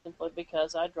 simply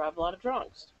because I drive a lot of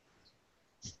drunks.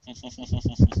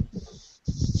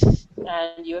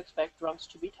 And you expect drunks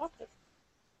to be talkative.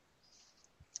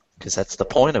 Because that's the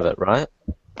point of it, right?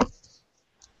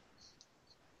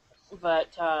 But,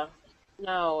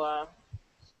 no,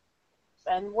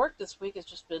 and work this week has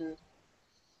just been,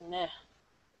 meh.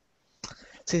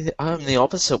 See, I'm the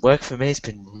opposite. Work for me has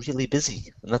been really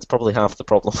busy, and that's probably half the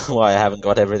problem why I haven't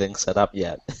got everything set up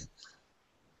yet.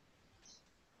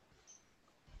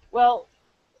 Well,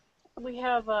 we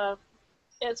have,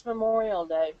 it's Memorial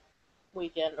Day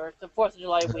weekend, or the 4th of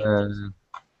July weekend.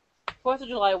 4th of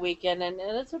July weekend, and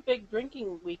it's a big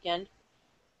drinking weekend.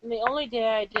 And the only day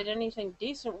I did anything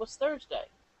decent was Thursday,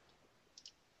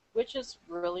 which is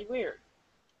really weird.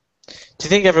 Do you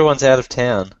think everyone's out of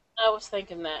town? I was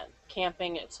thinking that,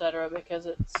 camping, etc., because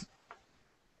it's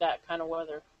that kind of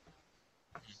weather.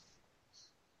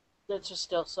 It just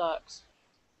still sucks.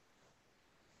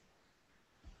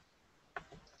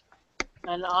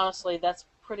 And honestly, that's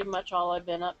pretty much all I've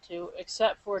been up to,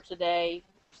 except for today.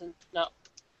 No,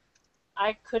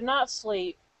 I could not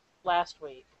sleep last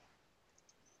week.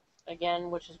 Again,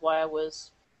 which is why I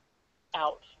was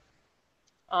out.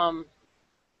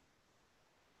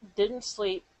 Didn't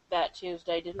sleep that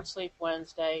Tuesday, didn't sleep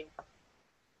Wednesday.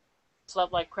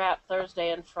 Slept like crap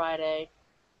Thursday and Friday.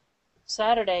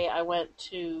 Saturday, I went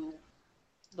to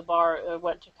the bar,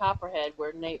 went to Copperhead,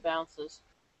 where Nate bounces.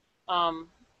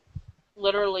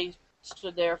 Literally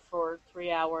stood there for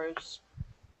 3 hours.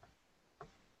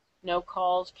 No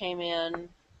calls came in.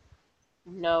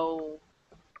 No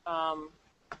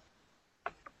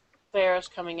fares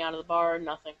coming out of the bar.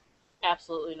 Nothing.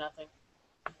 Absolutely nothing.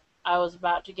 I was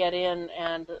about to get in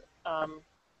and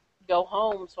go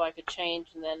home so I could change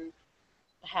and then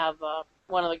have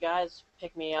one of the guys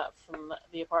pick me up from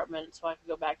the apartment so I could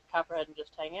go back to Copperhead and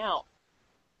just hang out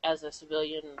as a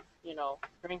civilian,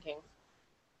 drinking.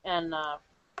 And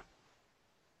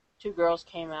 2 girls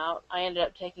came out. I ended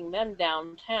up taking them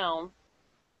downtown.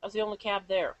 I was the only cab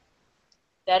there.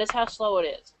 That is how slow it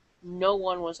is. No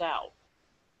one was out.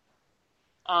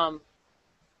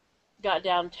 Got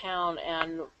downtown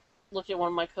and looked at one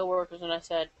of my coworkers and I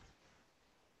said,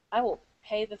 I will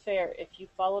pay the fare if you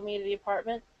follow me to the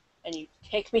apartment and you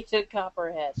take me to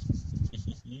Copperhead.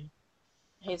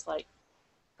 He's like,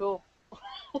 cool.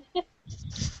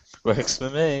 Works for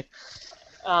me.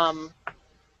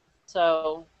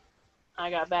 So I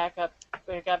got back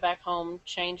home,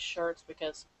 changed shirts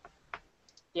because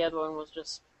the other one was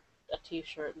just a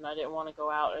t-shirt, and I didn't want to go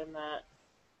out in that.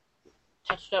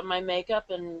 Touched up my makeup,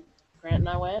 and Grant and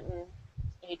I went, and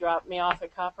he dropped me off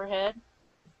at Copperhead.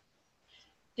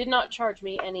 Did not charge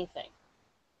me anything.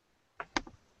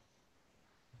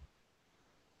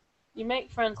 You make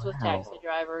friends with Wow. taxi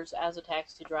drivers as a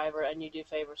taxi driver, and you do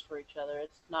favors for each other.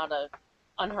 It's not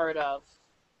unheard of.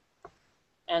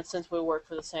 And since we work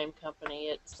for the same company,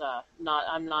 it's not.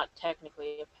 I'm not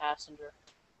technically a passenger.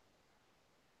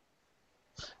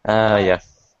 Yeah.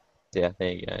 Yeah,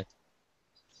 there you go.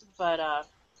 But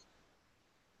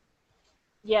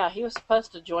yeah, he was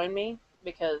supposed to join me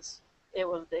because he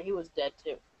was dead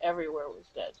too. Everywhere was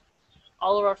dead.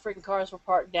 All of our freaking cars were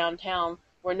parked downtown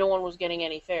where no one was getting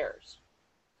any fares,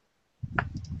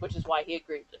 which is why he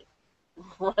agreed to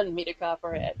run me to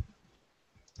Copperhead.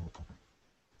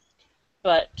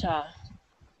 But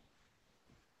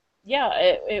yeah,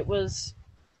 it was.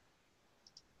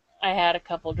 I had a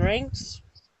couple drinks.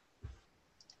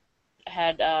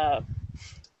 Had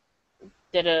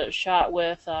did a shot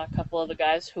with a couple of the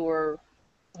guys who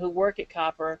work at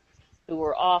Copper, who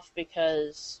were off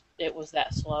because it was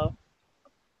that slow.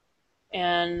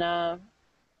 And I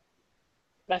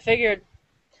figured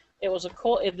it was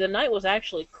the night was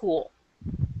actually cool.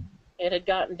 It had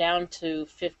gotten down to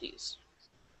 50s,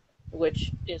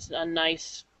 which is a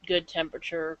nice, good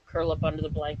temperature. Curl up under the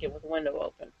blanket with the window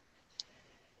open,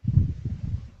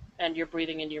 and you're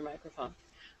breathing into your microphone.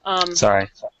 Sorry.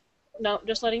 No,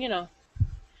 just letting you know.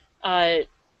 That's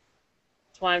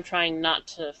why I'm trying not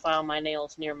to file my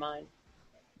nails near mine.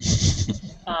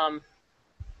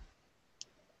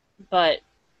 But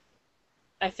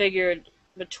I figured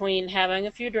between having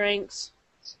a few drinks,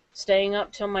 staying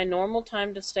up till my normal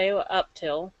time to stay up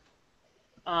till,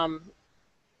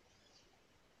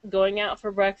 going out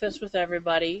for breakfast with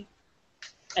everybody,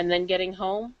 and then getting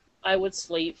home, I would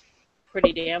sleep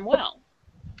pretty damn well.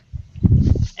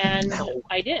 And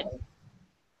I did.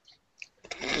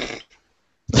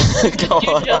 Go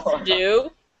You on. just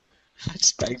do. I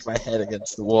just banged my head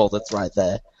against the wall that's right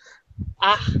there.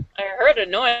 I heard a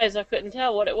noise. I couldn't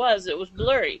tell what it was. It was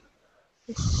blurry.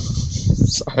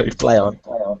 Sorry, play on.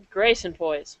 Grayson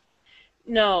boys.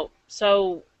 No,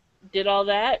 so did all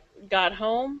that, got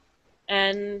home,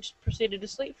 and proceeded to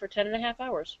sleep for 10.5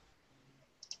 hours.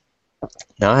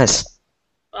 Nice.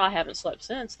 I haven't slept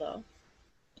since, though.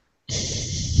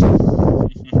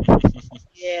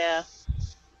 Yeah.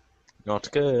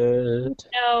 Not good.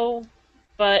 No,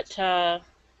 but I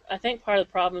think part of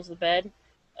the problem is the bed.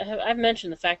 I've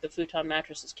mentioned the fact that futon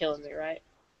mattress is killing me, right?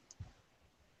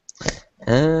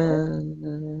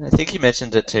 I think you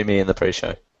mentioned it to me in the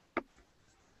pre-show.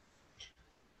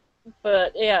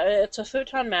 But yeah, it's a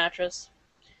futon mattress.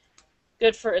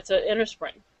 It's an inner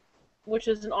spring, which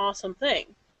is an awesome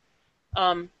thing.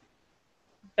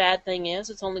 Bad thing is,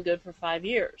 it's only good for 5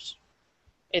 years.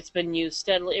 It's been used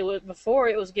steadily. Before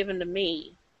it was given to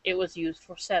me, it was used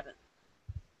for 7.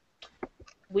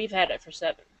 We've had it for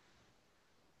 7.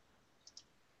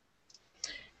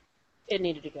 It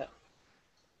needed to go.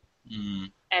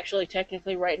 Actually,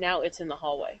 technically, right now, it's in the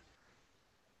hallway.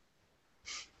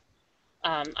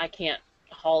 I can't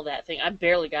haul that thing. I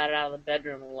barely got it out of the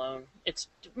bedroom alone.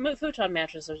 Futon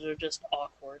mattresses are just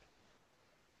awkward.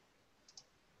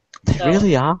 They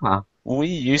really are. We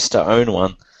used to own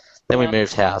one. Then we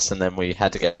moved house, and then we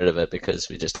had to get rid of it because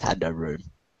we just had no room.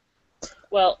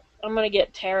 Well, I'm going to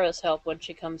get Tara's help when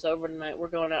she comes over tonight. We're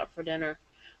going out for dinner.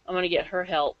 I'm going to get her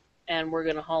help, and we're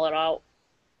going to haul it out,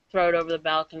 throw it over the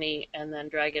balcony, and then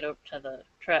drag it over to the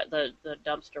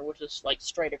dumpster, which is like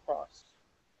straight across.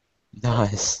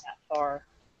 Nice. That far.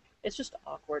 It's just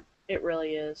awkward. It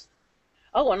really is.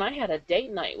 Oh, and I had a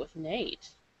date night with Nate.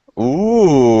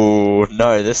 Ooh,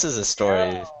 no, this is a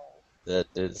story that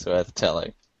is worth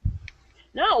telling.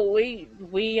 No, he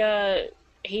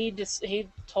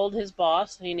told his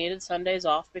boss he needed Sundays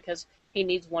off because he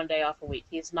needs 1 day off a week.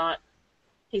 He's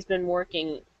been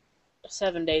working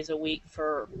 7 days a week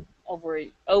for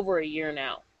over a year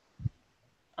now.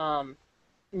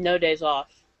 No days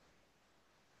off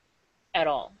at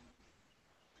all.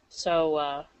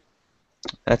 So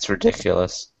That's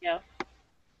ridiculous. yeah.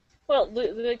 Well,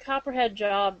 the Copperhead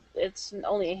job, it's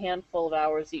only a handful of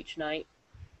hours each night,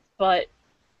 but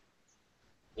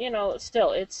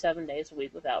still, it's 7 days a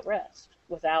week without rest,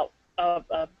 without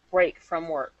a break from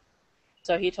work.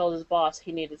 So he told his boss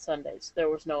he needed Sundays. There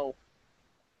was no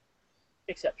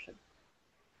exception.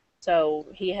 So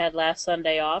he had last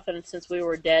Sunday off, and since we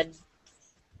were dead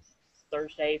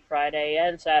Thursday, Friday,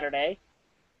 and Saturday,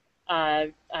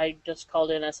 I just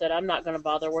called in. I said, I'm not going to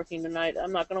bother working tonight.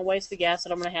 I'm not going to waste the gas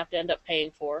that I'm going to have to end up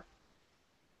paying for.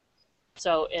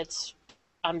 So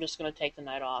I'm just going to take the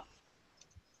night off.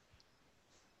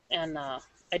 And I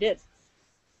did.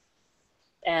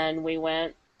 And we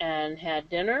went and had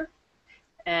dinner,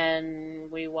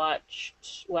 and we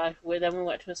watched. Well, then we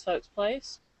went to his folks'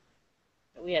 place.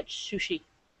 We had sushi.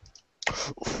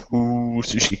 Ooh,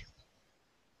 sushi.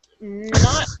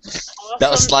 Not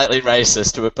That was awesome. slightly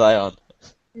racist to play on.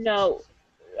 No,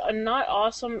 not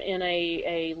awesome in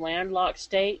a landlocked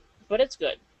state, but it's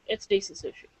good. It's decent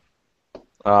sushi.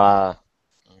 Ah,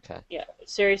 okay. Yeah,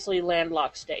 seriously,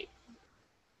 landlocked state.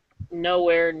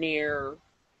 Nowhere near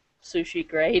sushi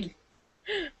grade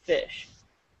fish.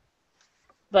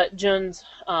 But Jun's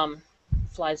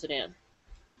flies it in.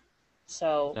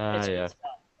 So it's Yeah. good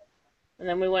stuff. And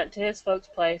then we went to his folks'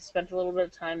 place, spent a little bit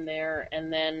of time there,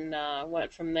 and then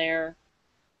went from there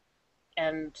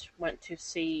and went to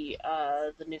see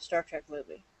the new Star Trek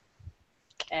movie.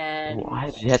 And Ooh,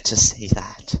 I've yet to see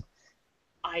that.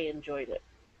 I enjoyed it.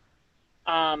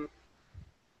 I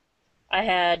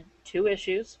had 2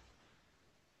 issues.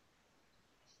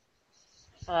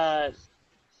 I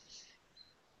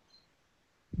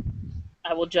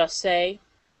will just say,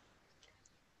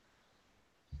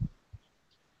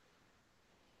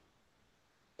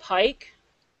 Pike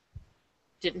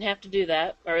didn't have to do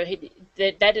that, or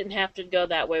that didn't have to go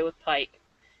that way with Pike,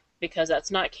 because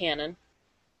that's not canon.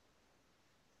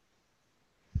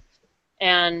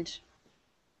 And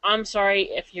I'm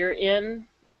sorry, if you're in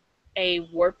a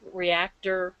warp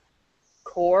reactor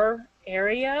core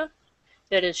area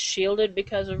that is shielded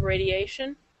because of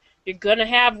radiation, you're gonna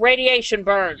have radiation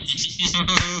burns.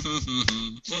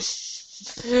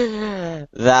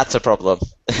 That's a problem.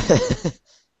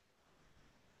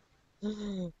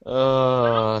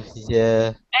 Oh,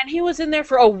 yeah. And he was in there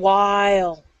for a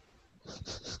while.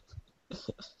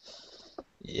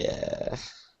 Yeah.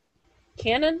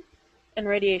 Canon and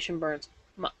radiation burns.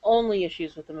 My only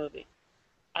issues with the movie.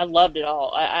 I loved it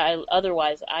all.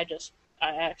 Otherwise, I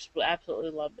absolutely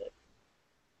loved it.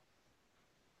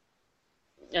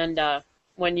 And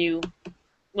when you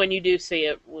do see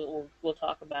it, we'll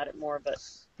talk about it more. But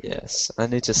Yes, I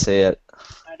need to see it.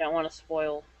 I don't want to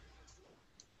spoil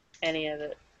any of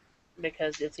it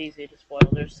because it's easy to spoil.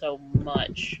 There's so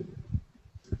much.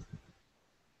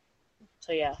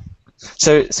 So yeah.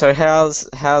 So how's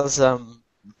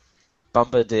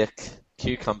Bumper Dick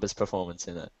Cucumber's performance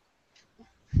in it?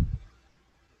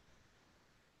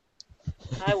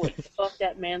 I would fuck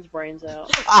that man's brains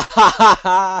out.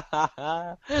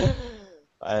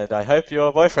 And I hope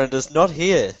your boyfriend is not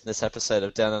here this episode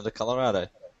of Down Under Colorado.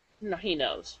 No, he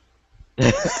knows.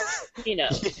 He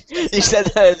knows. You said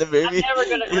that in the movie.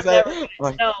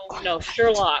 No,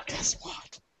 Sherlock. Guess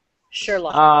what?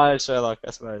 Sherlock. Ah, Sherlock,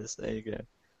 I suppose. There you go.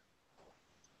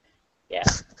 Yeah.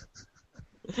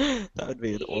 That would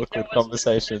be an awkward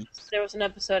conversation. There was an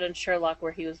episode in Sherlock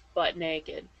where he was butt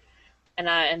naked,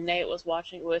 and Nate was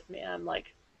watching it with me. And I'm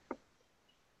like,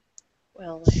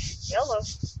 well, hello.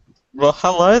 Well,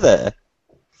 hello there.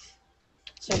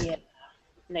 So yeah,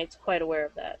 Nate's quite aware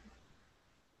of that.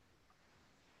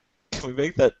 Can we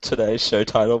make that today's show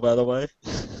title, by the way?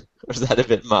 Or is that a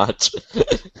bit much?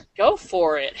 Go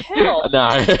for it. Hell.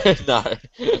 No, no.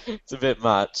 It's a bit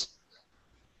much.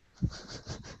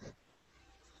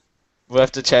 We'll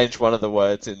have to change one of the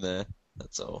words in there.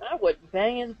 That's all. I would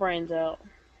bang his brains out.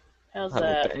 How's I will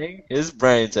that? bang his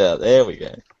brains out. There we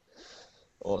go.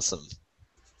 Awesome.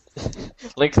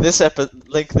 Link this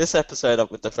episode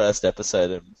up with the first episode,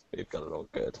 and we've got it all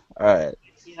good. All right.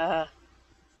 Yeah.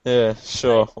 Yeah,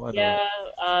 sure. Why not?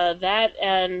 Yeah. That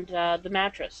and the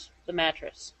mattress. The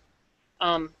mattress.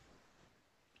 Our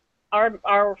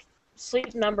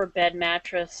sleep number bed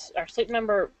mattress. Our sleep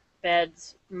number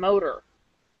bed's motor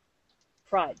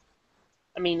fried.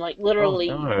 I mean, like literally,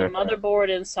 Oh, no. the motherboard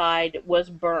inside was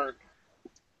burned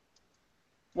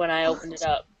when I opened it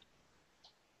up.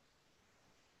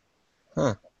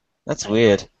 Huh. That's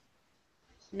weird.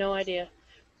 No idea.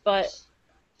 But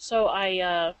so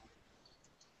our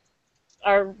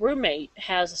roommate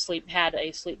had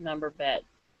a sleep number bed,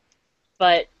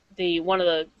 but one of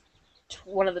the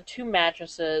 2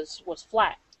 mattresses was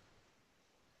flat.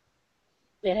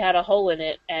 It had a hole in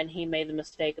it, and he made the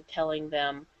mistake of telling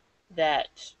them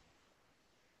that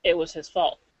it was his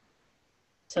fault.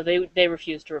 So they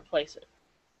refused to replace it.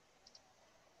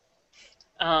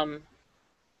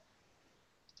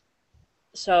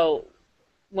 So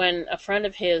when a friend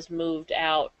of his moved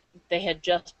out, they had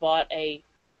just bought a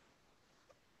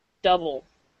double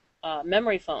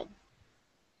memory foam.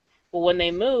 Well, when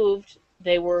they moved,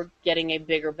 they were getting a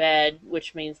bigger bed,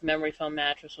 which means memory foam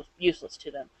mattress was useless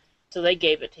to them. So they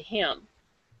gave it to him.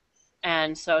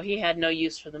 And so he had no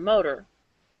use for the motor.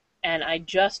 And I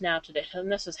just now today,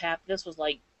 and this was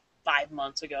like 5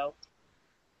 months ago,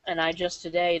 and I just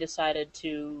today decided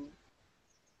to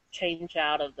change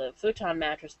out of the futon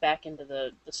mattress back into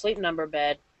the Sleep Number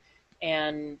bed.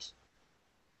 And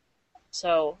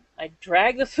so I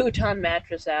dragged the futon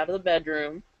mattress out of the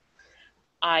bedroom.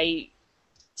 I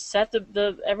set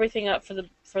the everything up for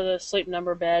the Sleep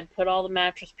Number bed, put all the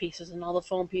mattress pieces and all the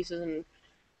foam pieces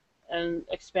and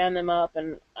expand them up,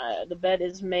 and the bed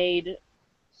is made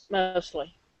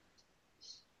mostly.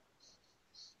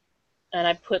 And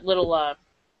I put little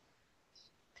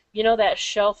you know that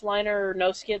shelf liner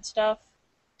no skid stuff?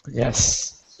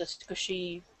 Yes. The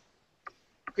squishy,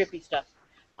 grippy stuff.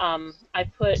 I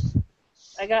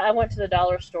went to the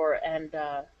dollar store and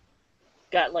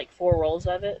got like 4 rolls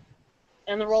of it,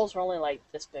 and the rolls were only like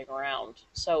this big around,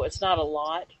 so it's not a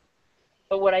lot.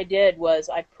 But what I did was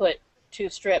I put 2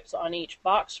 strips on each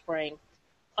box spring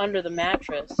under the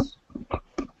mattress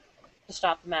to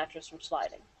stop the mattress from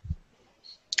sliding.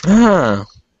 Ah,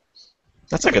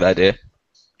 that's a good idea.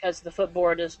 Because the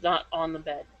footboard is not on the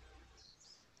bed.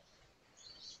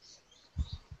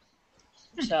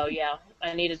 So yeah,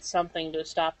 I needed something to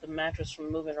stop the mattress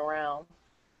from moving around.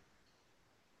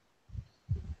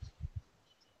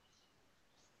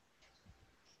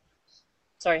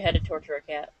 Sorry, I had to torture a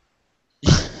cat.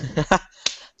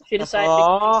 She decided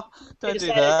Aw, she don't do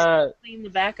decided that. to clean the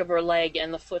back of her leg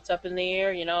and the foot's up in the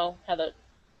air, you know,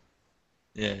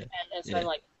 Yeah. and so Yeah. I'm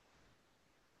like,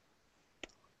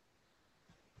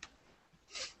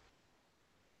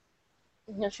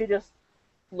 and she just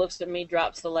looks at me,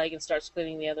 drops the leg, and starts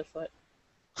cleaning the other foot.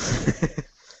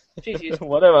 She's used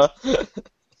Whatever.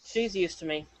 She's used to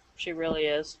me. She really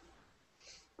is.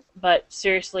 But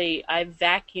seriously, I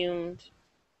vacuumed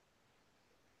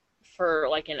for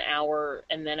like an hour,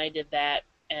 and then I did that,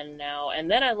 and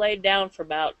then I laid down for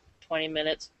about 20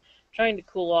 minutes trying to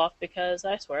cool off because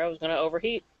I swear I was going to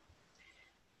overheat.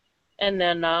 And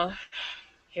then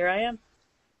here I am.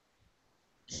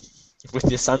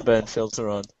 With your sunburn filter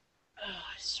on. Oh,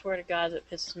 I swear to God, it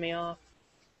pisses me off.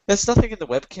 There's nothing in the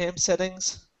webcam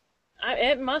settings.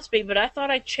 It must be, but I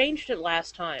thought I changed it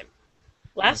last time.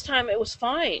 Last time it was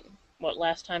fine. What,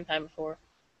 last time before?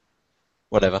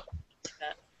 Whatever.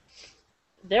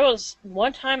 There was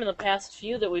one time in the past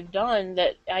few that we've done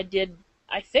that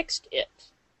I fixed it.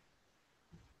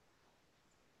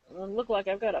 It looked like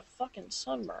I've got a fucking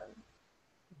sunburn.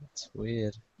 That's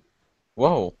weird.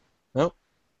 Whoa. Nope.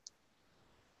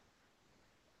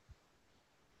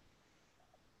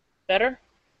 Better?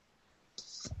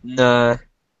 No.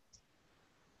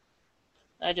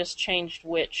 I just changed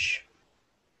which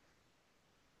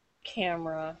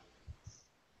camera.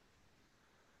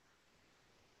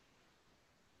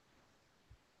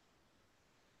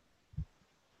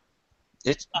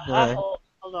 No.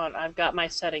 Hold on, I've got my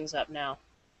settings up now.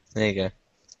 There you go.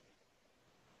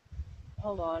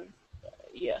 Hold on.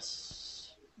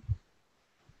 Yes.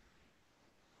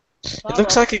 It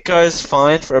looks like it goes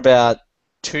fine for about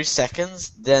 2 seconds,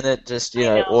 then it just, I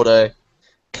know. auto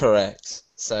corrects.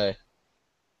 So,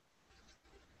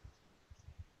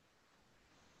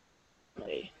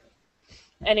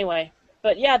 Anyway,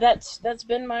 but yeah, that's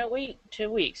been my week. 2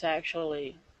 weeks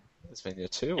actually. it's been your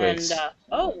 2 weeks. And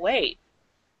oh wait,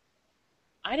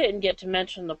 I didn't get to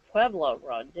mention the Pueblo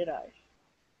run, did I?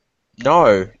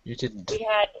 No, you didn't.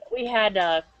 We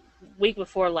had week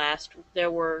before last.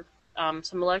 There were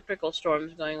some electrical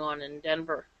storms going on in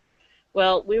Denver.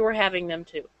 Well, we were having them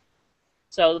too.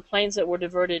 So the planes that were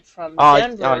diverted from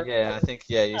Denver. Yeah, I think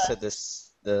you said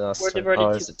this the last were time. diverted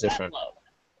Oh, to is it different? Pueblo.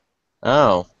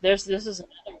 Oh. This is another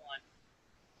one.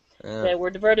 Yeah. They were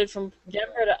diverted from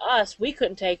Denver to us. We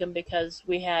couldn't take them because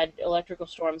we had electrical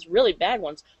storms, really bad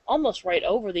ones, almost right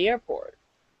over the airport.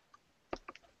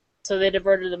 So they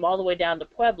diverted them all the way down to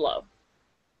Pueblo.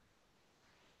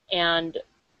 And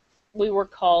we were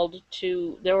called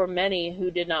to, there were many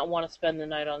who did not want to spend the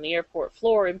night on the airport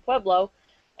floor in Pueblo,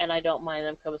 and I don't mind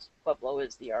them because Pueblo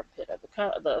is the armpit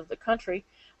of the country.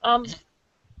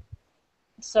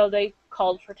 So they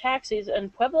called for taxis,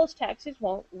 and Pueblo's taxis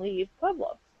won't leave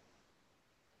Pueblo.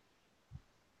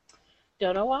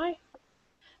 Don't know why.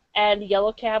 And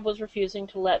Yellow Cab was refusing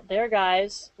to let their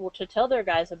guys, well, to tell their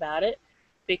guys about it,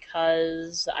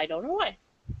 because I don't know why.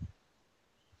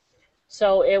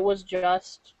 So it was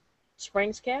just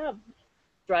Springs Cab,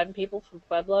 driving people from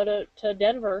Pueblo to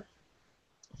Denver.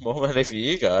 More money for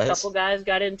you A guys. couple guys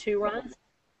got in 2 runs.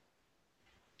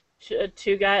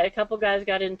 A couple guys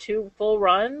got in 2 full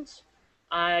runs.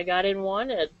 I got in one.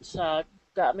 It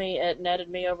netted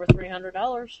me over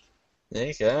 $300. There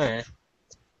you go.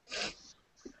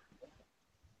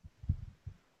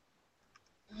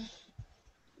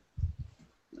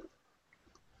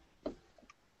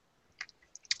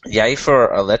 Yay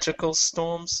for electrical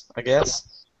storms, I guess.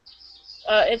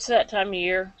 It's that time of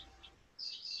year.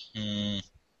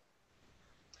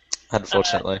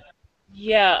 Unfortunately.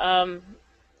 Yeah,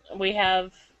 we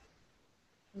have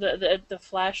the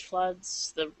flash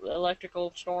floods, the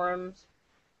electrical storms.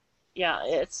 Yeah,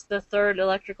 it's the 3rd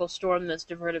electrical storm that's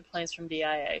diverted planes from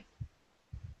DIA.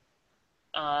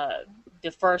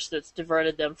 The first that's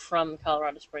diverted them from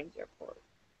Colorado Springs Airport.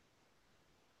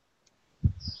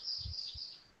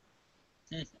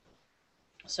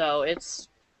 So it's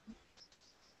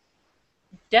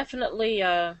definitely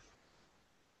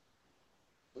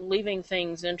leaving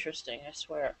things interesting, I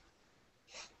swear.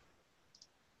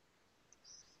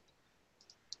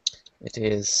 It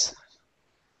is.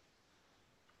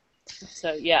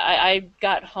 So yeah, I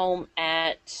got home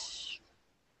at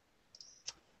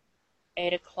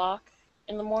 8 o'clock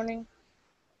in the morning.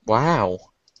 Wow.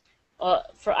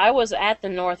 I was at the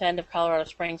north end of Colorado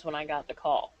Springs when I got the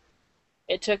call.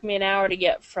 It took me an hour to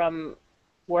get from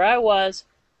where I was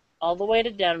all the way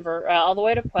to Denver, all the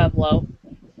way to Pueblo,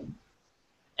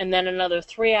 and then another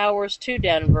 3 hours to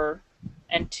Denver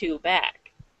and 2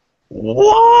 back.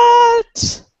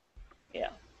 What? Yeah.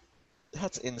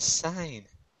 That's insane.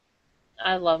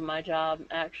 I love my job,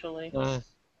 actually. I'm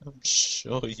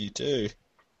sure you do.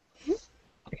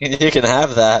 You can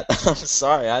have that. I'm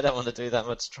sorry, I don't want to do that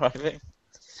much driving.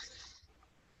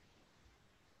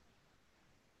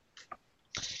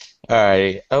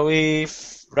 Alrighty, are we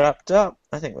wrapped up?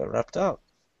 I think we're wrapped up.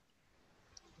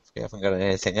 We haven't got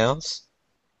anything else.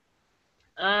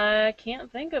 I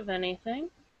can't think of anything.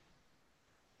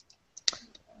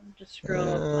 I'm just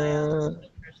screwing with my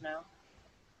pictures now.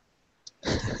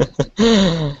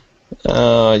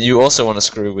 You also want to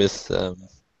screw with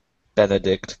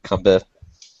Benedict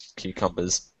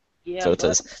cucumbers Yeah,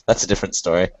 filters. That's a different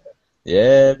story.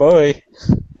 Yeah, boy.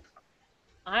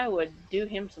 I would do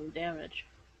him some damage.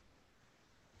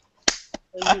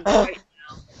 Right now.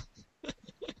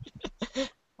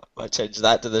 Might change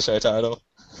that to the show title.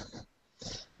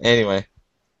 Anyway.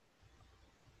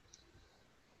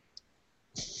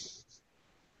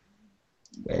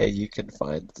 Where you can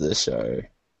find the show.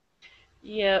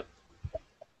 Yep.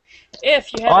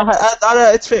 If you have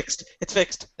no, it's fixed. It's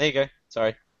fixed. There you go.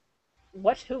 Sorry.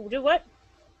 What? Who? Do what?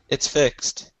 It's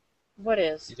fixed. What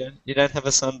is? You don't have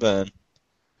a sunburn.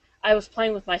 I was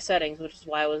playing with my settings, which is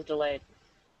why I was delayed.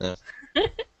 No.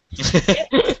 If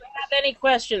you have any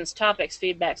questions, topics,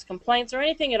 feedbacks, complaints, or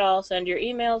anything at all, send your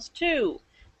emails to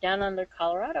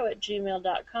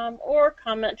downundercolorado@gmail.com or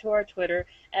comment to our Twitter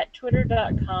at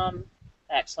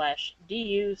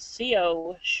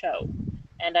twitter.com/DUCO show.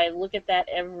 And I look at that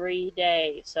every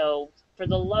day. So, for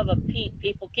the love of Pete,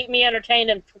 people, keep me entertained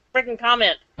and freaking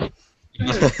comment.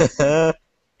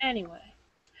 Anyway,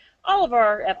 all of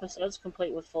our episodes,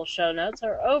 complete with full show notes,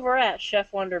 are over at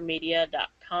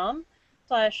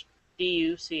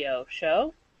chefwondermedia.com/DUCO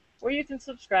show, where you can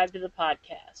subscribe to the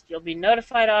podcast. You'll be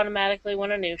notified automatically when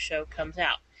a new show comes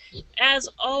out. As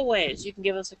always, you can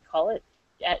give us a call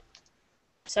at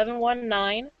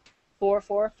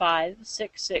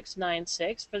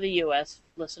 719-445-6696 for the U.S.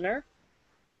 listener.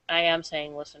 I am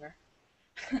saying listener.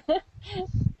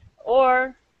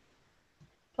 Or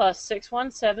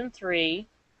 +6173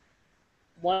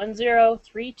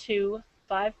 1032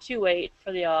 528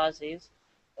 for the Aussies,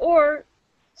 or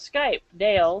Skype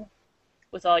Dale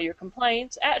with all your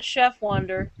complaints at Chef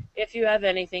Wonder if you have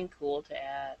anything cool to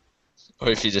add.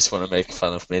 Or if you just want to make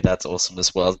fun of me, that's awesome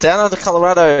as well. Down Under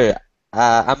Colorado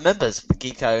are members of the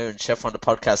Geeko and Chef Wonder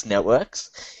podcast networks.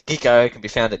 Geeko can be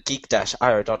found at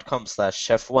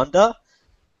geek-iro.com/chefwonder.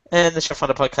 And the Chef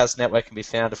Wonder podcast network can be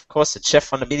found, of course, at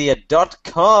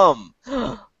chefwondermedia.com.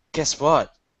 Guess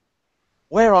what?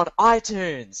 We're on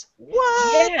iTunes.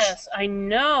 What? Yes, I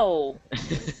know.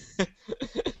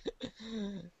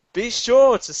 Be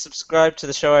sure to subscribe to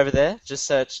the show over there. Just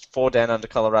search for Down Under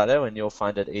Colorado and you'll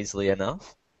find it easily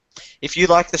enough. If you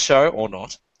like the show or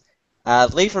not,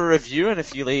 leave a review, and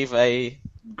if you leave a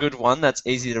good one that's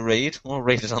easy to read, we'll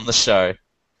read it on the show.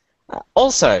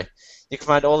 Also, you can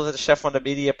find all of the Chef Wonder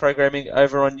Media programming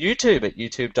over on YouTube at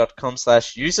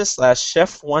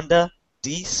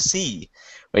youtube.com/user/chefwonderdc,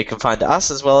 where you can find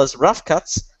us as well as Rough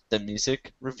Cuts, the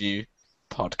music review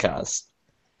podcast.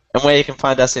 And where you can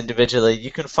find us individually,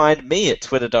 you can find me at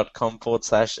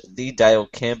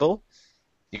twitter.com/TheDaleCampbell.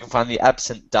 You can find the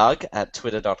absent Doug at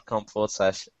twitter.com/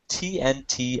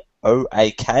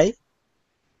 TNTOAK.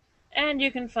 And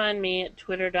you can find me at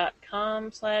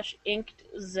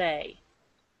twitter.com/inkedzay.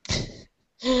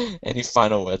 Any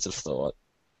final words of thought?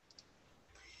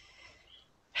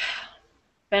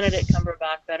 Benedict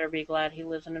Cumberbatch better be glad he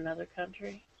lives in another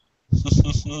country.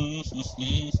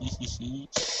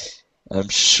 I'm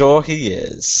sure he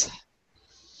is.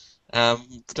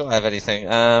 Do I have anything?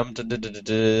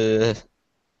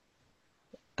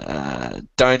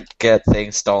 Don't get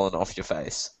things stolen off your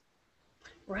face.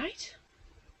 Right?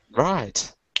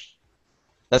 Right.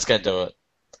 That's gonna do it.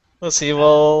 We'll see you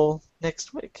all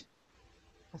next week,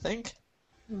 I think.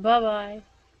 Bye-bye.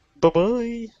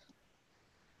 Bye-bye.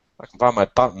 I can find my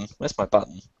button. Where's my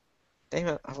button? Damn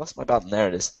it, I've lost my button. There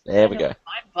it is. There we I know go. what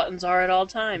my buttons are at all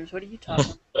times. What are you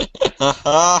talking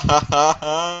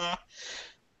about?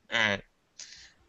 Alright.